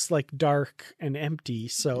 and it looks like dark and empty.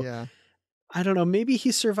 So yeah. I don't know. Maybe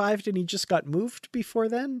he survived and he just got moved before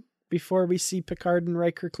then, before we see Picard and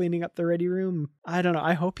Riker cleaning up the ready room. I don't know.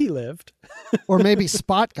 I hope he lived. Or maybe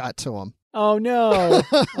Spot got to him. Oh, no.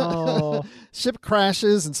 Oh. Ship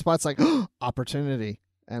crashes and Spot's like, opportunity,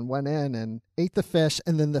 and went in and ate the fish,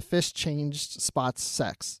 and then the fish changed Spot's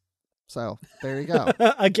sex. So there you go.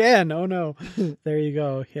 Again. Oh, no. There you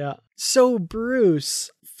go. Yeah. So,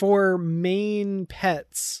 Bruce, for main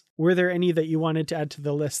pets, were there any that you wanted to add to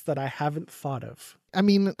the list that I haven't thought of? I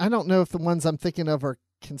mean, I don't know if the ones I'm thinking of are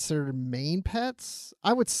considered main pets.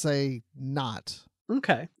 I would say not.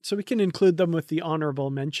 Okay, so we can include them with the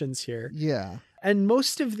honorable mentions here. Yeah. And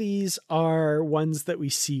most of these are ones that we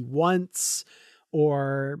see once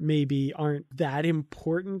or maybe aren't that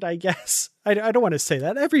important, I guess. I don't want to say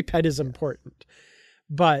that. Every pet is important.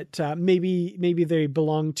 But maybe they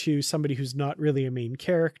belong to somebody who's not really a main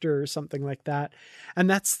character or something like that. And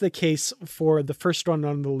that's the case for the first one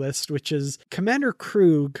on the list, which is Commander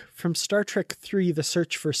Kruge from Star Trek III, The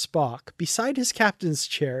Search for Spock. Beside his captain's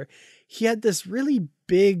chair, he had this really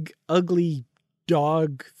big, ugly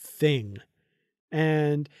dog thing.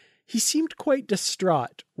 And he seemed quite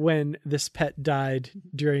distraught when this pet died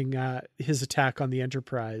during his attack on the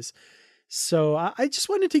Enterprise. So I just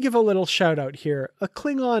wanted to give a little shout out here. A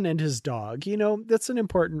Klingon and his dog, that's an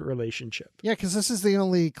important relationship. Yeah, because this is the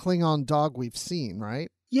only Klingon dog we've seen, right?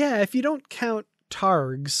 Yeah, if you don't count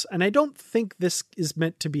Targs, and I don't think this is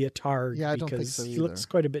meant to be a Targ. Yeah, I don't think so either. He looks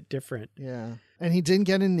quite a bit different. Yeah, and he didn't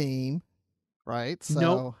get a name, right? So,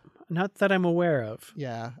 nope, not that I'm aware of.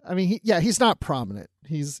 Yeah, I mean, he's not prominent.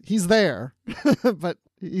 He's there, but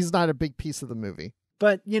he's not a big piece of the movie.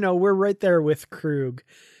 But, we're right there with Kruge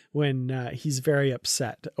when he's very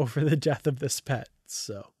upset over the death of this pet.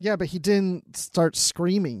 So yeah, but he didn't start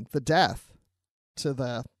screaming the death to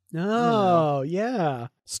the yeah,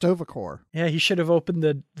 Tovacor. Yeah, he should have opened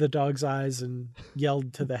the dog's eyes and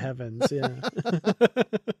yelled to the heavens. Yeah.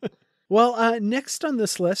 Well, next on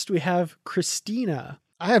this list we have Christina.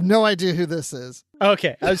 I have no idea who this is.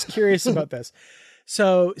 Okay, I was curious about this.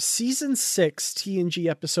 So, season 6 TNG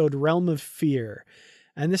episode Realm of Fear.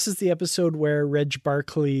 And this is the episode where Reg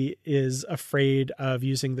Barclay is afraid of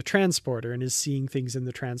using the transporter and is seeing things in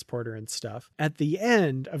the transporter and stuff. At the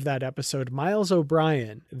end of that episode, Miles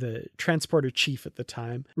O'Brien, the transporter chief at the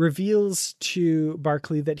time, reveals to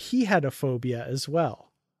Barclay that he had a phobia as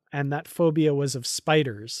well. And that phobia was of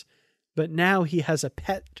spiders. But now he has a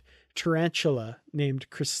pet tarantula named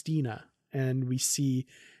Christina. And we see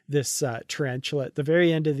this tarantula at the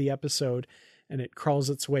very end of the episode, and it crawls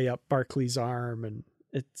its way up Barclay's arm, and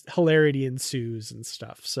hilarity ensues and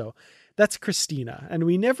stuff. So that's Christina. And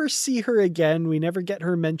we never see her again. We never get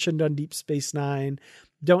her mentioned on Deep Space Nine.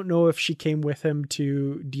 Don't know if she came with him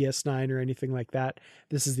to DS9 or anything like that.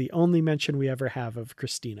 This is the only mention we ever have of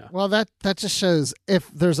Christina. Well, that just shows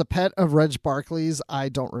if there's a pet of Reg Barclay's, I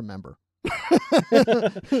don't remember.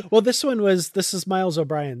 Well, this is Miles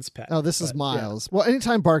O'Brien's pet. Oh, this is Miles. Yeah. Well,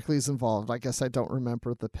 anytime Barclay's involved, I guess I don't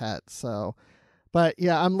remember the pet. So, but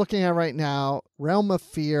yeah, I'm looking at right now, Realm of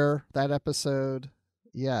Fear, that episode.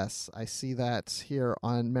 Yes, I see that here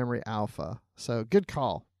on Memory Alpha. So good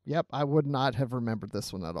call. Yep, I would not have remembered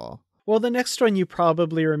this one at all. Well, the next one you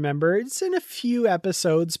probably remember. It's in a few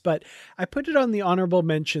episodes, but I put it on the honorable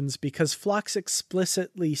mentions because Phlox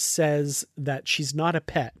explicitly says that she's not a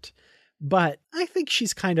pet. But I think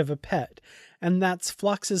she's kind of a pet, and that's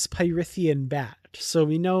Phlox's Pyrithian bat. So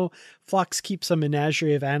we know Phlox keeps a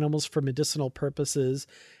menagerie of animals for medicinal purposes,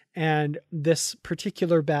 And this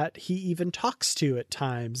particular bat, he even talks to at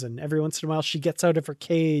times. And every once in a while, she gets out of her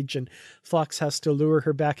cage and Phlox has to lure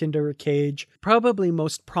her back into her cage. Probably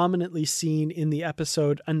most prominently seen in the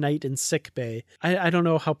episode A Night in Sickbay. I don't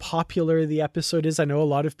know how popular the episode is. I know a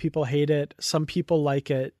lot of people hate it. Some people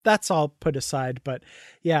like it. That's all put aside. But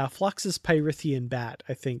yeah, Phlox's Pyrithian bat,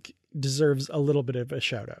 I think, deserves a little bit of a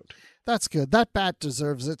shout out. That's good. That bat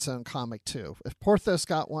deserves its own comic too. If Porthos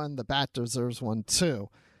got one, the bat deserves one too.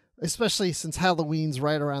 Especially since Halloween's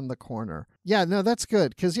right around the corner. Yeah, no, that's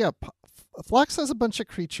good. Because, yeah, Phlox has a bunch of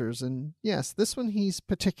creatures. And, yes, this one he's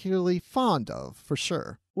particularly fond of, for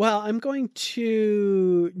sure. Well, I'm going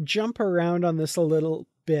to jump around on this a little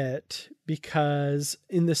bit. Because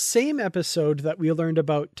in the same episode that we learned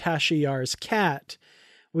about Tasha Yar's cat,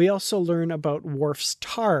 we also learn about Worf's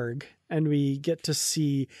Targ. And we get to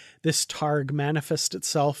see this Targ manifest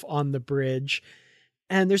itself on the bridge.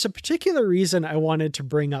 And there's a particular reason I wanted to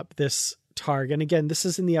bring up this Targ. And again, this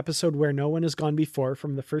is in the episode Where No One Has Gone Before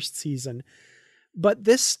from the first season. But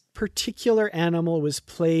this particular animal was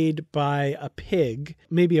played by a pig,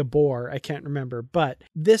 maybe a boar, I can't remember. But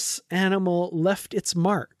this animal left its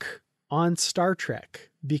mark on Star Trek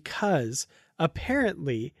because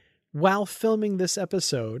apparently while filming this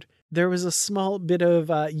episode, there was a small bit of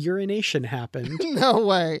urination happened. No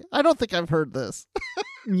way. I don't think I've heard this.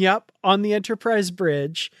 Yep, on the Enterprise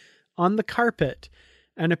bridge, on the carpet.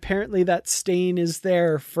 And apparently that stain is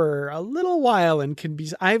there for a little while and can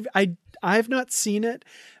be... I've not seen it,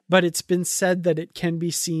 but it's been said that it can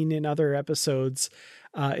be seen in other episodes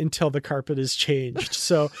until the carpet is changed.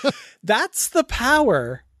 So that's the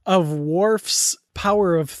power of Worf's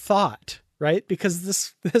power of thought, right?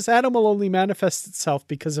 Because this animal only manifests itself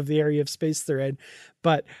because of the area of space they're in.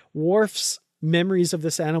 But Worf's memories of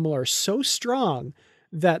this animal are so strong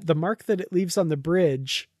that the mark that it leaves on the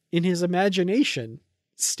bridge in his imagination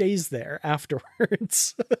stays there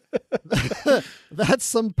afterwards. That's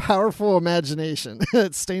some powerful imagination.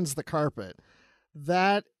 It stains the carpet.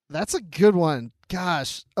 That's a good one.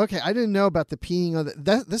 Gosh. Okay, I didn't know about the peeing on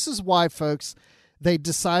this is why, folks, they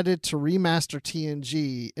decided to remaster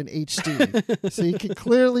TNG in HD. So you can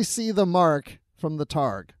clearly see the mark from the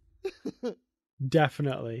Targ.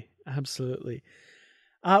 Definitely. Absolutely.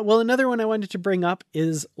 Well, another one I wanted to bring up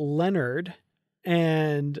is Leonard.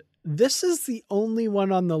 And this is the only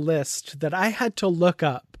one on the list that I had to look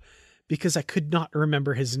up because I could not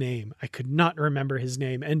remember his name.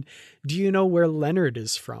 And do you know where Leonard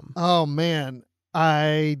is from? Oh, man.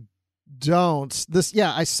 I don't.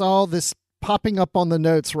 I saw this popping up on the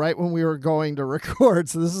notes right when we were going to record.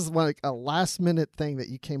 So this is like a last minute thing that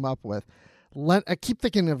you came up with. I keep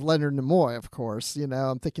thinking of Leonard Nimoy, of course,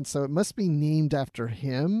 I'm thinking, so it must be named after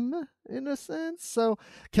him in a sense. So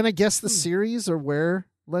can I guess the series or where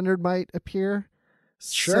Leonard might appear?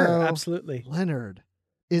 Sure, absolutely. Leonard,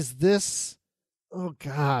 is this, oh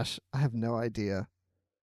gosh, I have no idea.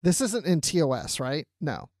 This isn't in TOS, right?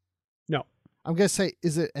 No. I'm going to say,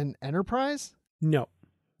 is it an Enterprise? No.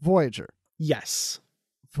 Voyager. Yes.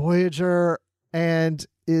 Voyager. And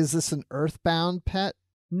is this an Earthbound pet?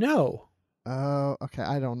 No. Oh, okay.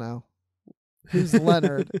 I don't know. Who's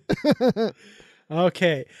Leonard?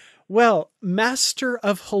 Okay. Well, Master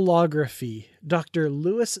of Holography, Dr.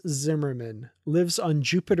 Louis Zimmerman, lives on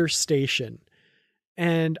Jupiter Station.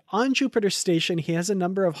 And on Jupiter Station, he has a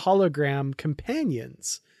number of hologram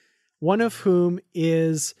companions, one of whom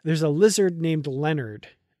there's a lizard named Leonard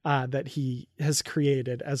that he has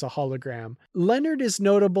created as a hologram. Leonard is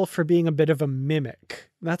notable for being a bit of a mimic.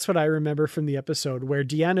 That's what I remember from the episode where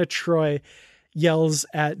Deanna Troi yells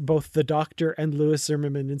at both the Doctor and Louis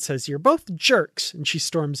Zimmerman and says, "You're both jerks." And she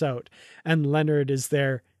storms out. And Leonard is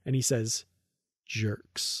there and he says,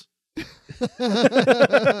 "Jerks."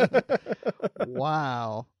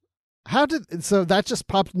 Wow. So that just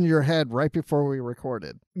popped into your head right before we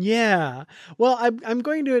recorded. Yeah. Well, I'm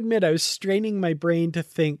going to admit I was straining my brain to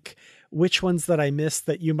think which ones that I missed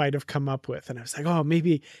that you might have come up with. And I was like, oh,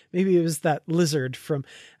 maybe it was that lizard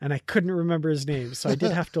and I couldn't remember his name. So I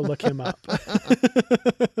did have to look him up.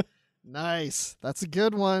 Nice. That's a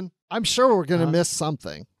good one. I'm sure we're going to miss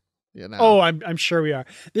something, Oh, I'm sure we are.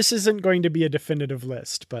 This isn't going to be a definitive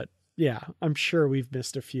list, but yeah, I'm sure we've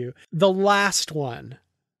missed a few. The last one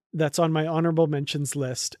that's on my honorable mentions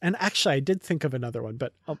list. And actually I did think of another one,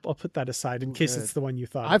 but I'll put that aside in case it's the one you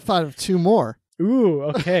thought I've thought of two more. Ooh,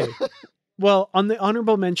 okay. Well, on the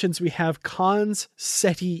honorable mentions, we have Khan's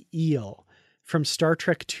Seti Eel from Star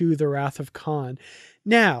Trek II, The Wrath of Khan.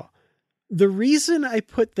 Now, the reason I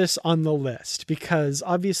put this on the list, because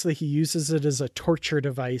obviously he uses it as a torture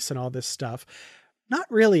device and all this stuff, not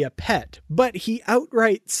really a pet, but he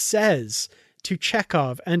outright says to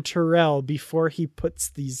Chekhov and Tyrell before he puts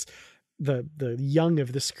the young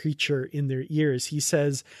of this creature in their ears. He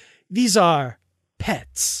says, "These are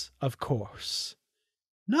pets, of course.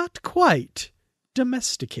 Not quite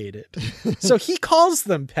domesticated." So he calls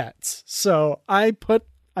them pets. So I put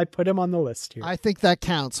him on the list here. I think that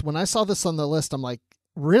counts. When I saw this on the list, I'm like,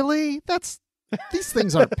 really? These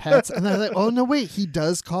things aren't pets. And then I'm like, oh no, wait, he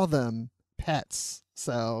does call them pets.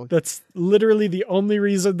 So that's literally the only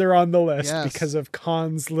reason they're on the list, yes. because of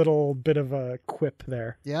Khan's little bit of a quip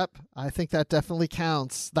there. Yep. I think that definitely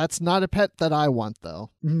counts. That's not a pet that I want, though.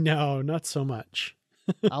 No, not so much.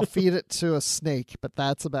 I'll feed it to a snake, but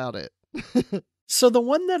that's about it. So the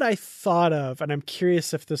one that I thought of, and I'm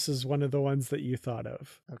curious if this is one of the ones that you thought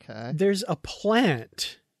of. Okay. There's a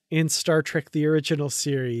plant in Star Trek, the original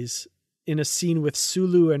series, in a scene with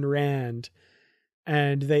Sulu and Rand,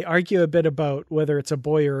 and they argue a bit about whether it's a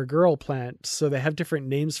boy or a girl plant. So they have different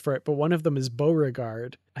names for it, but one of them is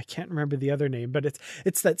Beauregard. I can't remember the other name, but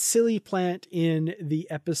it's that silly plant in the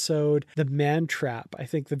episode The Man Trap. I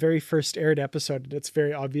think the very first aired episode, and it's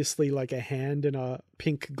very obviously like a hand in a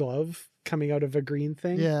pink glove coming out of a green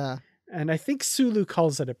thing. Yeah. And I think Sulu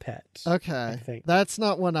calls it a pet. Okay. I think. That's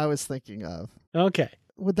not one I was thinking of. Okay.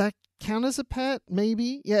 Would that count as a pet?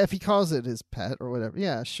 Maybe. Yeah, if he calls it his pet or whatever.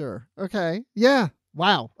 Yeah, sure. Okay. Yeah.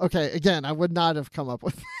 Wow. Okay. Again, I would not have come up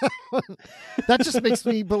with that one. That just makes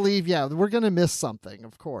me believe, yeah, we're going to miss something,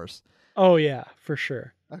 of course. Oh, yeah, for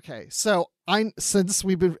sure. Okay. So I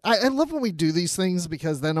love when we do these things,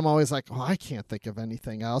 because then I'm always like, oh, I can't think of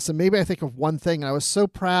anything else. And maybe I think of one thing. And I was so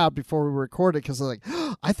proud before we recorded, because I was like,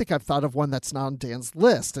 oh, I think I've thought of one that's not on Dan's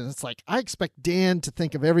list. And it's like, I expect Dan to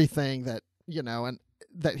think of everything that, and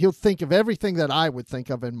that he'll think of everything that I would think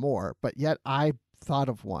of and more. But yet I thought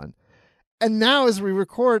of one. And now as we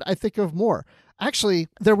record, I think of more. Actually,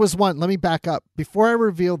 there was one. Let me back up. Before I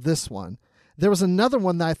revealed this one, there was another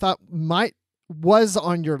one that I thought was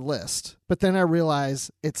on your list, but then I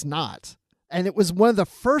realized it's not. And it was one of the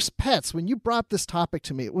first pets. When you brought this topic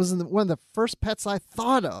to me, it was one of the first pets I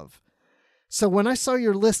thought of. So when I saw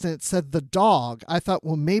your list and it said the dog, I thought,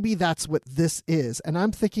 well, maybe that's what this is. And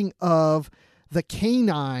I'm thinking of the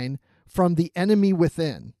canine from The Enemy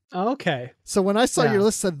Within. Okay. So when I saw your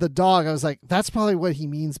list said the dog, I was like, that's probably what he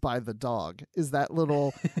means by the dog, is that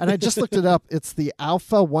little, and I just looked it up. It's the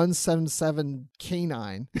Alpha 177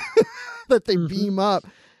 canine that they beam up.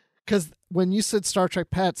 Because when you said Star Trek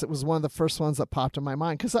pets, it was one of the first ones that popped in my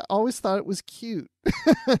mind, because I always thought it was cute.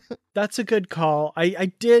 That's a good call.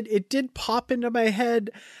 It did pop into my head.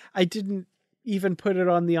 I didn't even put it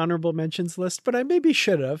on the honorable mentions list, but I maybe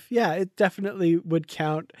should have. Yeah, it definitely would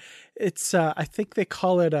count. It's I think they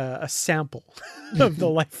call it a sample of the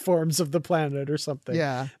life forms of the planet or something.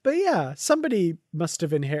 Yeah. But yeah, somebody must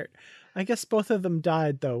have inherited. I guess both of them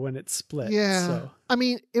died though when it split. Yeah. So. I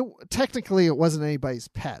mean, technically it wasn't anybody's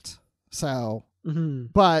pet. So,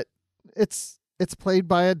 but it's played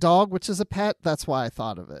by a dog, which is a pet. That's why I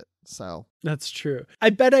thought of it. So that's true.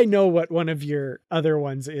 I bet I know what one of your other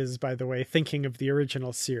ones is, by the way, thinking of the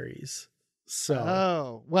original series.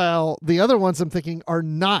 So, well, the other ones I'm thinking are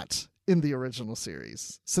not in the original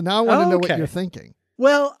series. So now I want to know what you're thinking.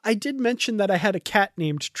 Well, I did mention that I had a cat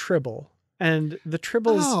named Tribble, and the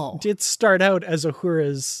Tribbles did start out as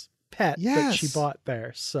Uhura's pet that she bought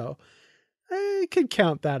there. So I could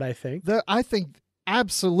count that, I think. I think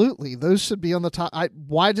absolutely those should be on the top.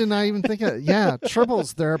 Why didn't I even think of it? Yeah,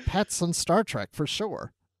 Tribbles, they're pets on Star Trek for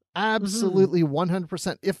sure. Absolutely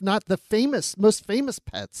 100%, if not the most famous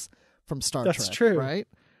pets from Star Trek. That's true. Right?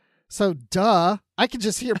 So, duh. I could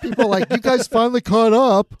just hear people like, you guys finally caught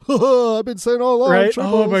up. I've been saying all along, right?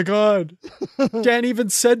 Tribbles. Oh, my God. Dan even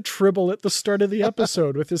said Tribble at the start of the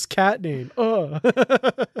episode with his cat name. Oh.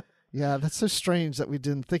 Yeah, that's so strange that we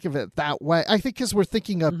didn't think of it that way. I think because we're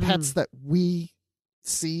thinking of pets that we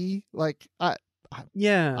see, like, I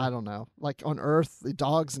don't know, like on Earth, the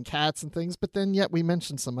dogs and cats and things, but then yet we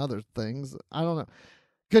mentioned some other things. I don't know.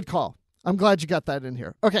 Good call. I'm glad you got that in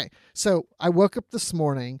here. Okay, so I woke up this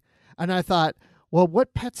morning and I thought, well,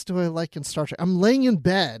 what pets do I like in Star Trek? I'm laying in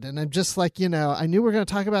bed and I'm just like, I knew we were going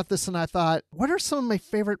to talk about this, and I thought, what are some of my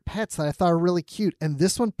favorite pets that I thought are really cute? And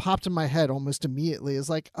this one popped in my head almost immediately. It's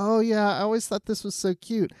like, oh yeah, I always thought this was so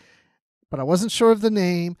cute, but I wasn't sure of the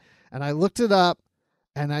name, and I looked it up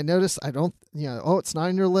and I noticed it's not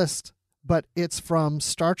on your list, but it's from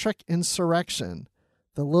Star Trek Insurrection.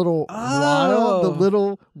 The little the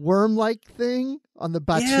little worm-like thing on the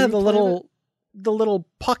Batu planet. The little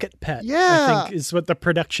pocket pet. Yeah, I think is what the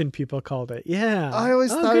production people called it. Yeah, I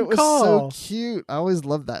always thought it was so cute. I always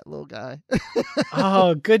loved that little guy.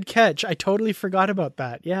 Oh, good catch! I totally forgot about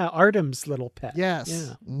that. Yeah, Artem's little pet. Yes.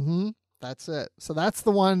 Yeah. Mm-hmm. That's it. So that's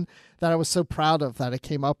the one that I was so proud of that I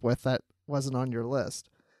came up with that wasn't on your list.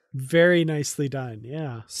 Very nicely done.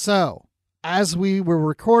 Yeah. So as we were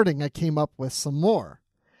recording, I came up with some more.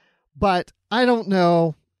 But I don't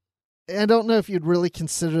know if you'd really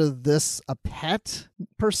consider this a pet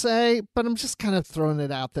per se, but I'm just kind of throwing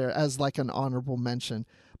it out there as like an honorable mention.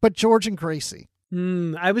 But George and Gracie.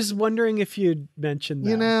 I was wondering if you'd mentioned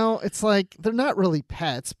that. It's like they're not really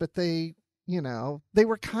pets, but they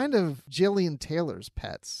were kind of Jillian Taylor's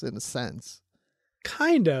pets in a sense.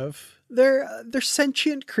 Kind of. They're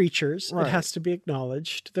sentient creatures. Right. It has to be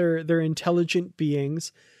acknowledged. They're intelligent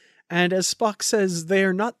beings. And as Spock says, they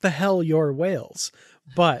are not the hell your whales.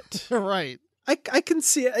 But right. I can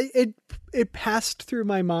see it. It passed through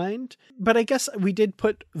my mind. But I guess we did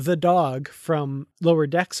put the dog from Lower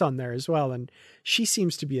Decks on there as well. And she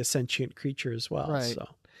seems to be a sentient creature as well. Right. So.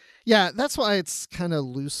 Yeah, that's why it's kind of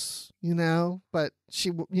loose, but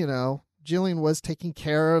she, Jillian was taking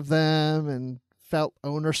care of them and felt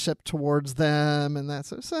ownership towards them and that.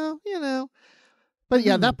 So, but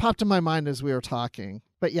yeah, that popped in my mind as we were talking.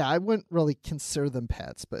 But yeah, I wouldn't really consider them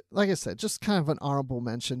pets. But like I said, just kind of an honorable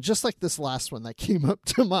mention, just like this last one that came up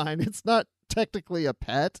to mind. It's not technically a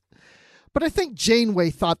pet, but I think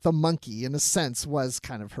Janeway thought the monkey, in a sense, was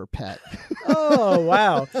kind of her pet. Oh,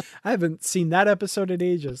 wow. I haven't seen that episode in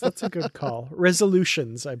ages. That's a good call.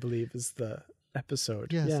 Resolutions, I believe, is the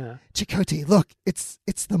episode. Yes. Yeah. Chakotay, look, it's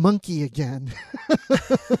the monkey again.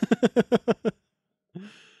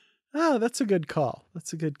 Oh, that's a good call.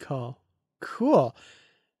 Cool.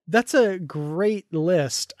 That's a great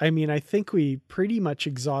list. I mean, I think we pretty much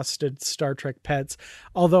exhausted Star Trek pets,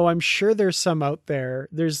 although I'm sure there's some out there.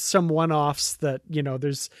 There's some one-offs that,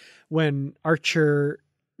 there's when Archer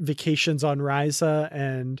vacations on Risa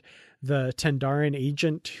and the Tendarin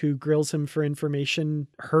agent who grills him for information,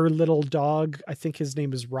 her little dog, I think his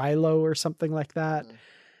name is Rilo or something like that.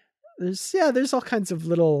 There's all kinds of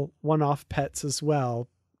little one-off pets as well,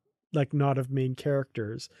 like not of main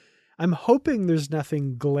characters. I'm hoping there's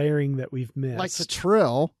nothing glaring that we've missed. Like the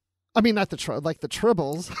Trill. I mean, not the Trill, like the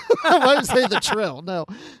Tribbles. I would say the Trill. No,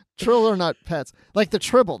 Trill are not pets. Like the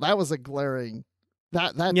Tribble, that was a glaring.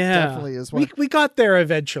 That definitely is one. We got there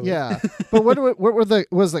eventually. Yeah, but what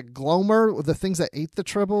was the Glomer, the things that ate the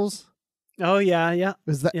Tribbles? Oh yeah.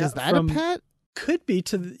 Is that a pet? Could be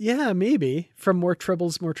maybe from More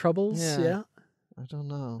Tribbles, More Troubles. Yeah. I don't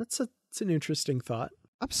know. It's an interesting thought.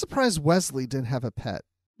 I'm surprised Wesley didn't have a pet.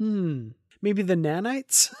 Maybe the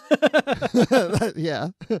nanites? Yeah.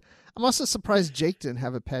 I'm also surprised Jake didn't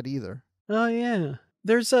have a pet either. Oh yeah.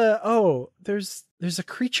 There's a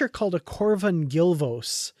creature called a Corvan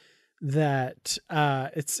Gilvos that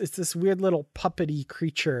it's this weird little puppety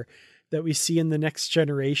creature that we see in The Next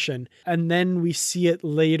Generation. And then we see it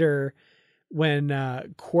later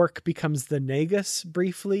when Quark becomes the Nagus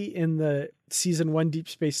briefly in the season 1 Deep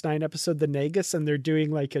Space Nine episode, The Nagus, and they're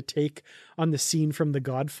doing like a take on the scene from The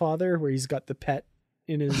Godfather where he's got the pet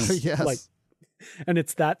in his yes. and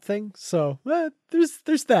it's that thing. So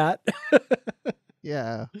there's that.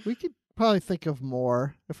 Yeah, we could probably think of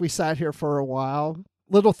more if we sat here for a while.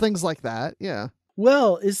 Little things like that. Yeah.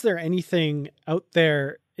 Well, is there anything out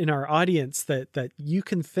there in our audience that you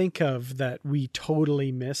can think of that we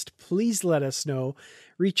totally missed? Please let us know.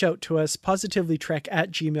 Reach out to us,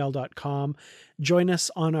 positivelytrek@gmail.com. Join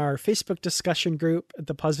us on our Facebook discussion group,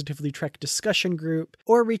 the Positively Trek discussion group,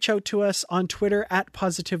 or reach out to us on Twitter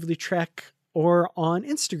 @positivelytrek or on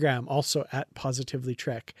Instagram, also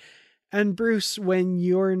 @positivelytrek. And Bruce, when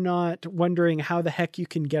you're not wondering how the heck you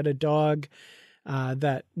can get a dog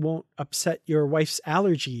that won't upset your wife's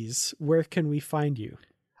allergies, where can we find you?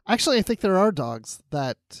 Actually, I think there are dogs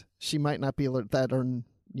that she might not be that are,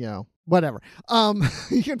 whatever.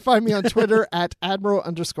 You can find me on Twitter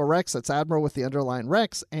 @Admiral_Rex. That's Admiral with the underline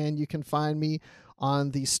Rex. And you can find me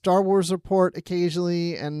on the Star Wars Report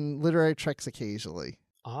occasionally and Literary Treks occasionally.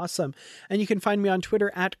 Awesome. And you can find me on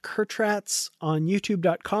Twitter @Kurtratz, on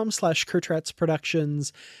youtube.com/Kurtratz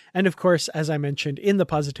Productions. And of course, as I mentioned, in the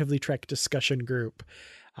Positively Trek discussion group,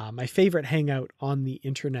 my favorite hangout on the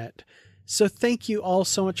internet. So thank you all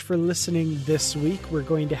so much for listening this week. We're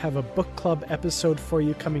going to have a book club episode for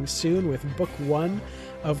you coming soon with book 1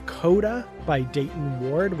 of Coda by Dayton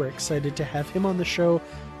Ward. We're excited to have him on the show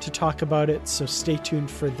to talk about it. So stay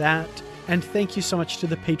tuned for that. And thank you so much to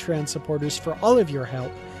the Patreon supporters for all of your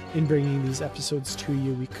help in bringing these episodes to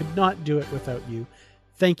you. We could not do it without you.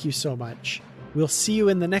 Thank you so much. We'll see you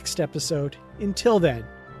in the next episode. Until then,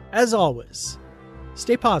 as always,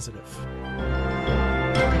 stay positive.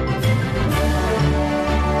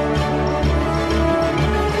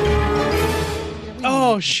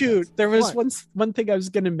 Oh, shoot. There was one thing I was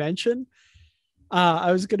going to mention.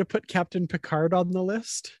 I was going to put Captain Picard on the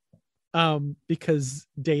list because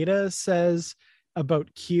Data says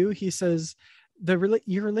about Q, he says,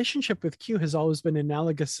 your relationship with Q has always been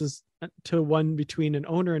analogous to one between an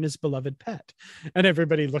owner and his beloved pet. And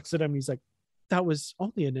everybody looks at him. He's like, that was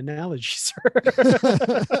only an analogy, sir.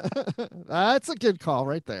 That's a good call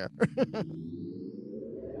right there.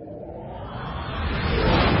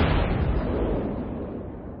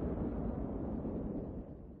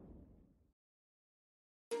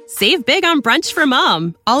 Save big on brunch for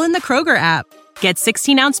mom, all in the Kroger app. Get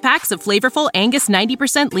 16-ounce packs of flavorful Angus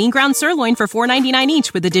 90% lean ground sirloin for $4.99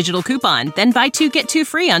 each with a digital coupon. Then buy 2, get 2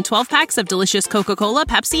 free on 12 packs of delicious Coca-Cola,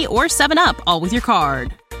 Pepsi, or 7-Up, all with your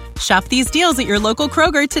card. Shop these deals at your local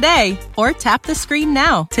Kroger today, or tap the screen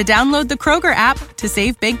now to download the Kroger app to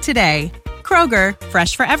save big today. Kroger,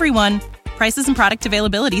 fresh for everyone. Prices and product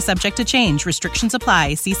availability subject to change. Restrictions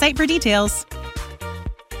apply. See site for details.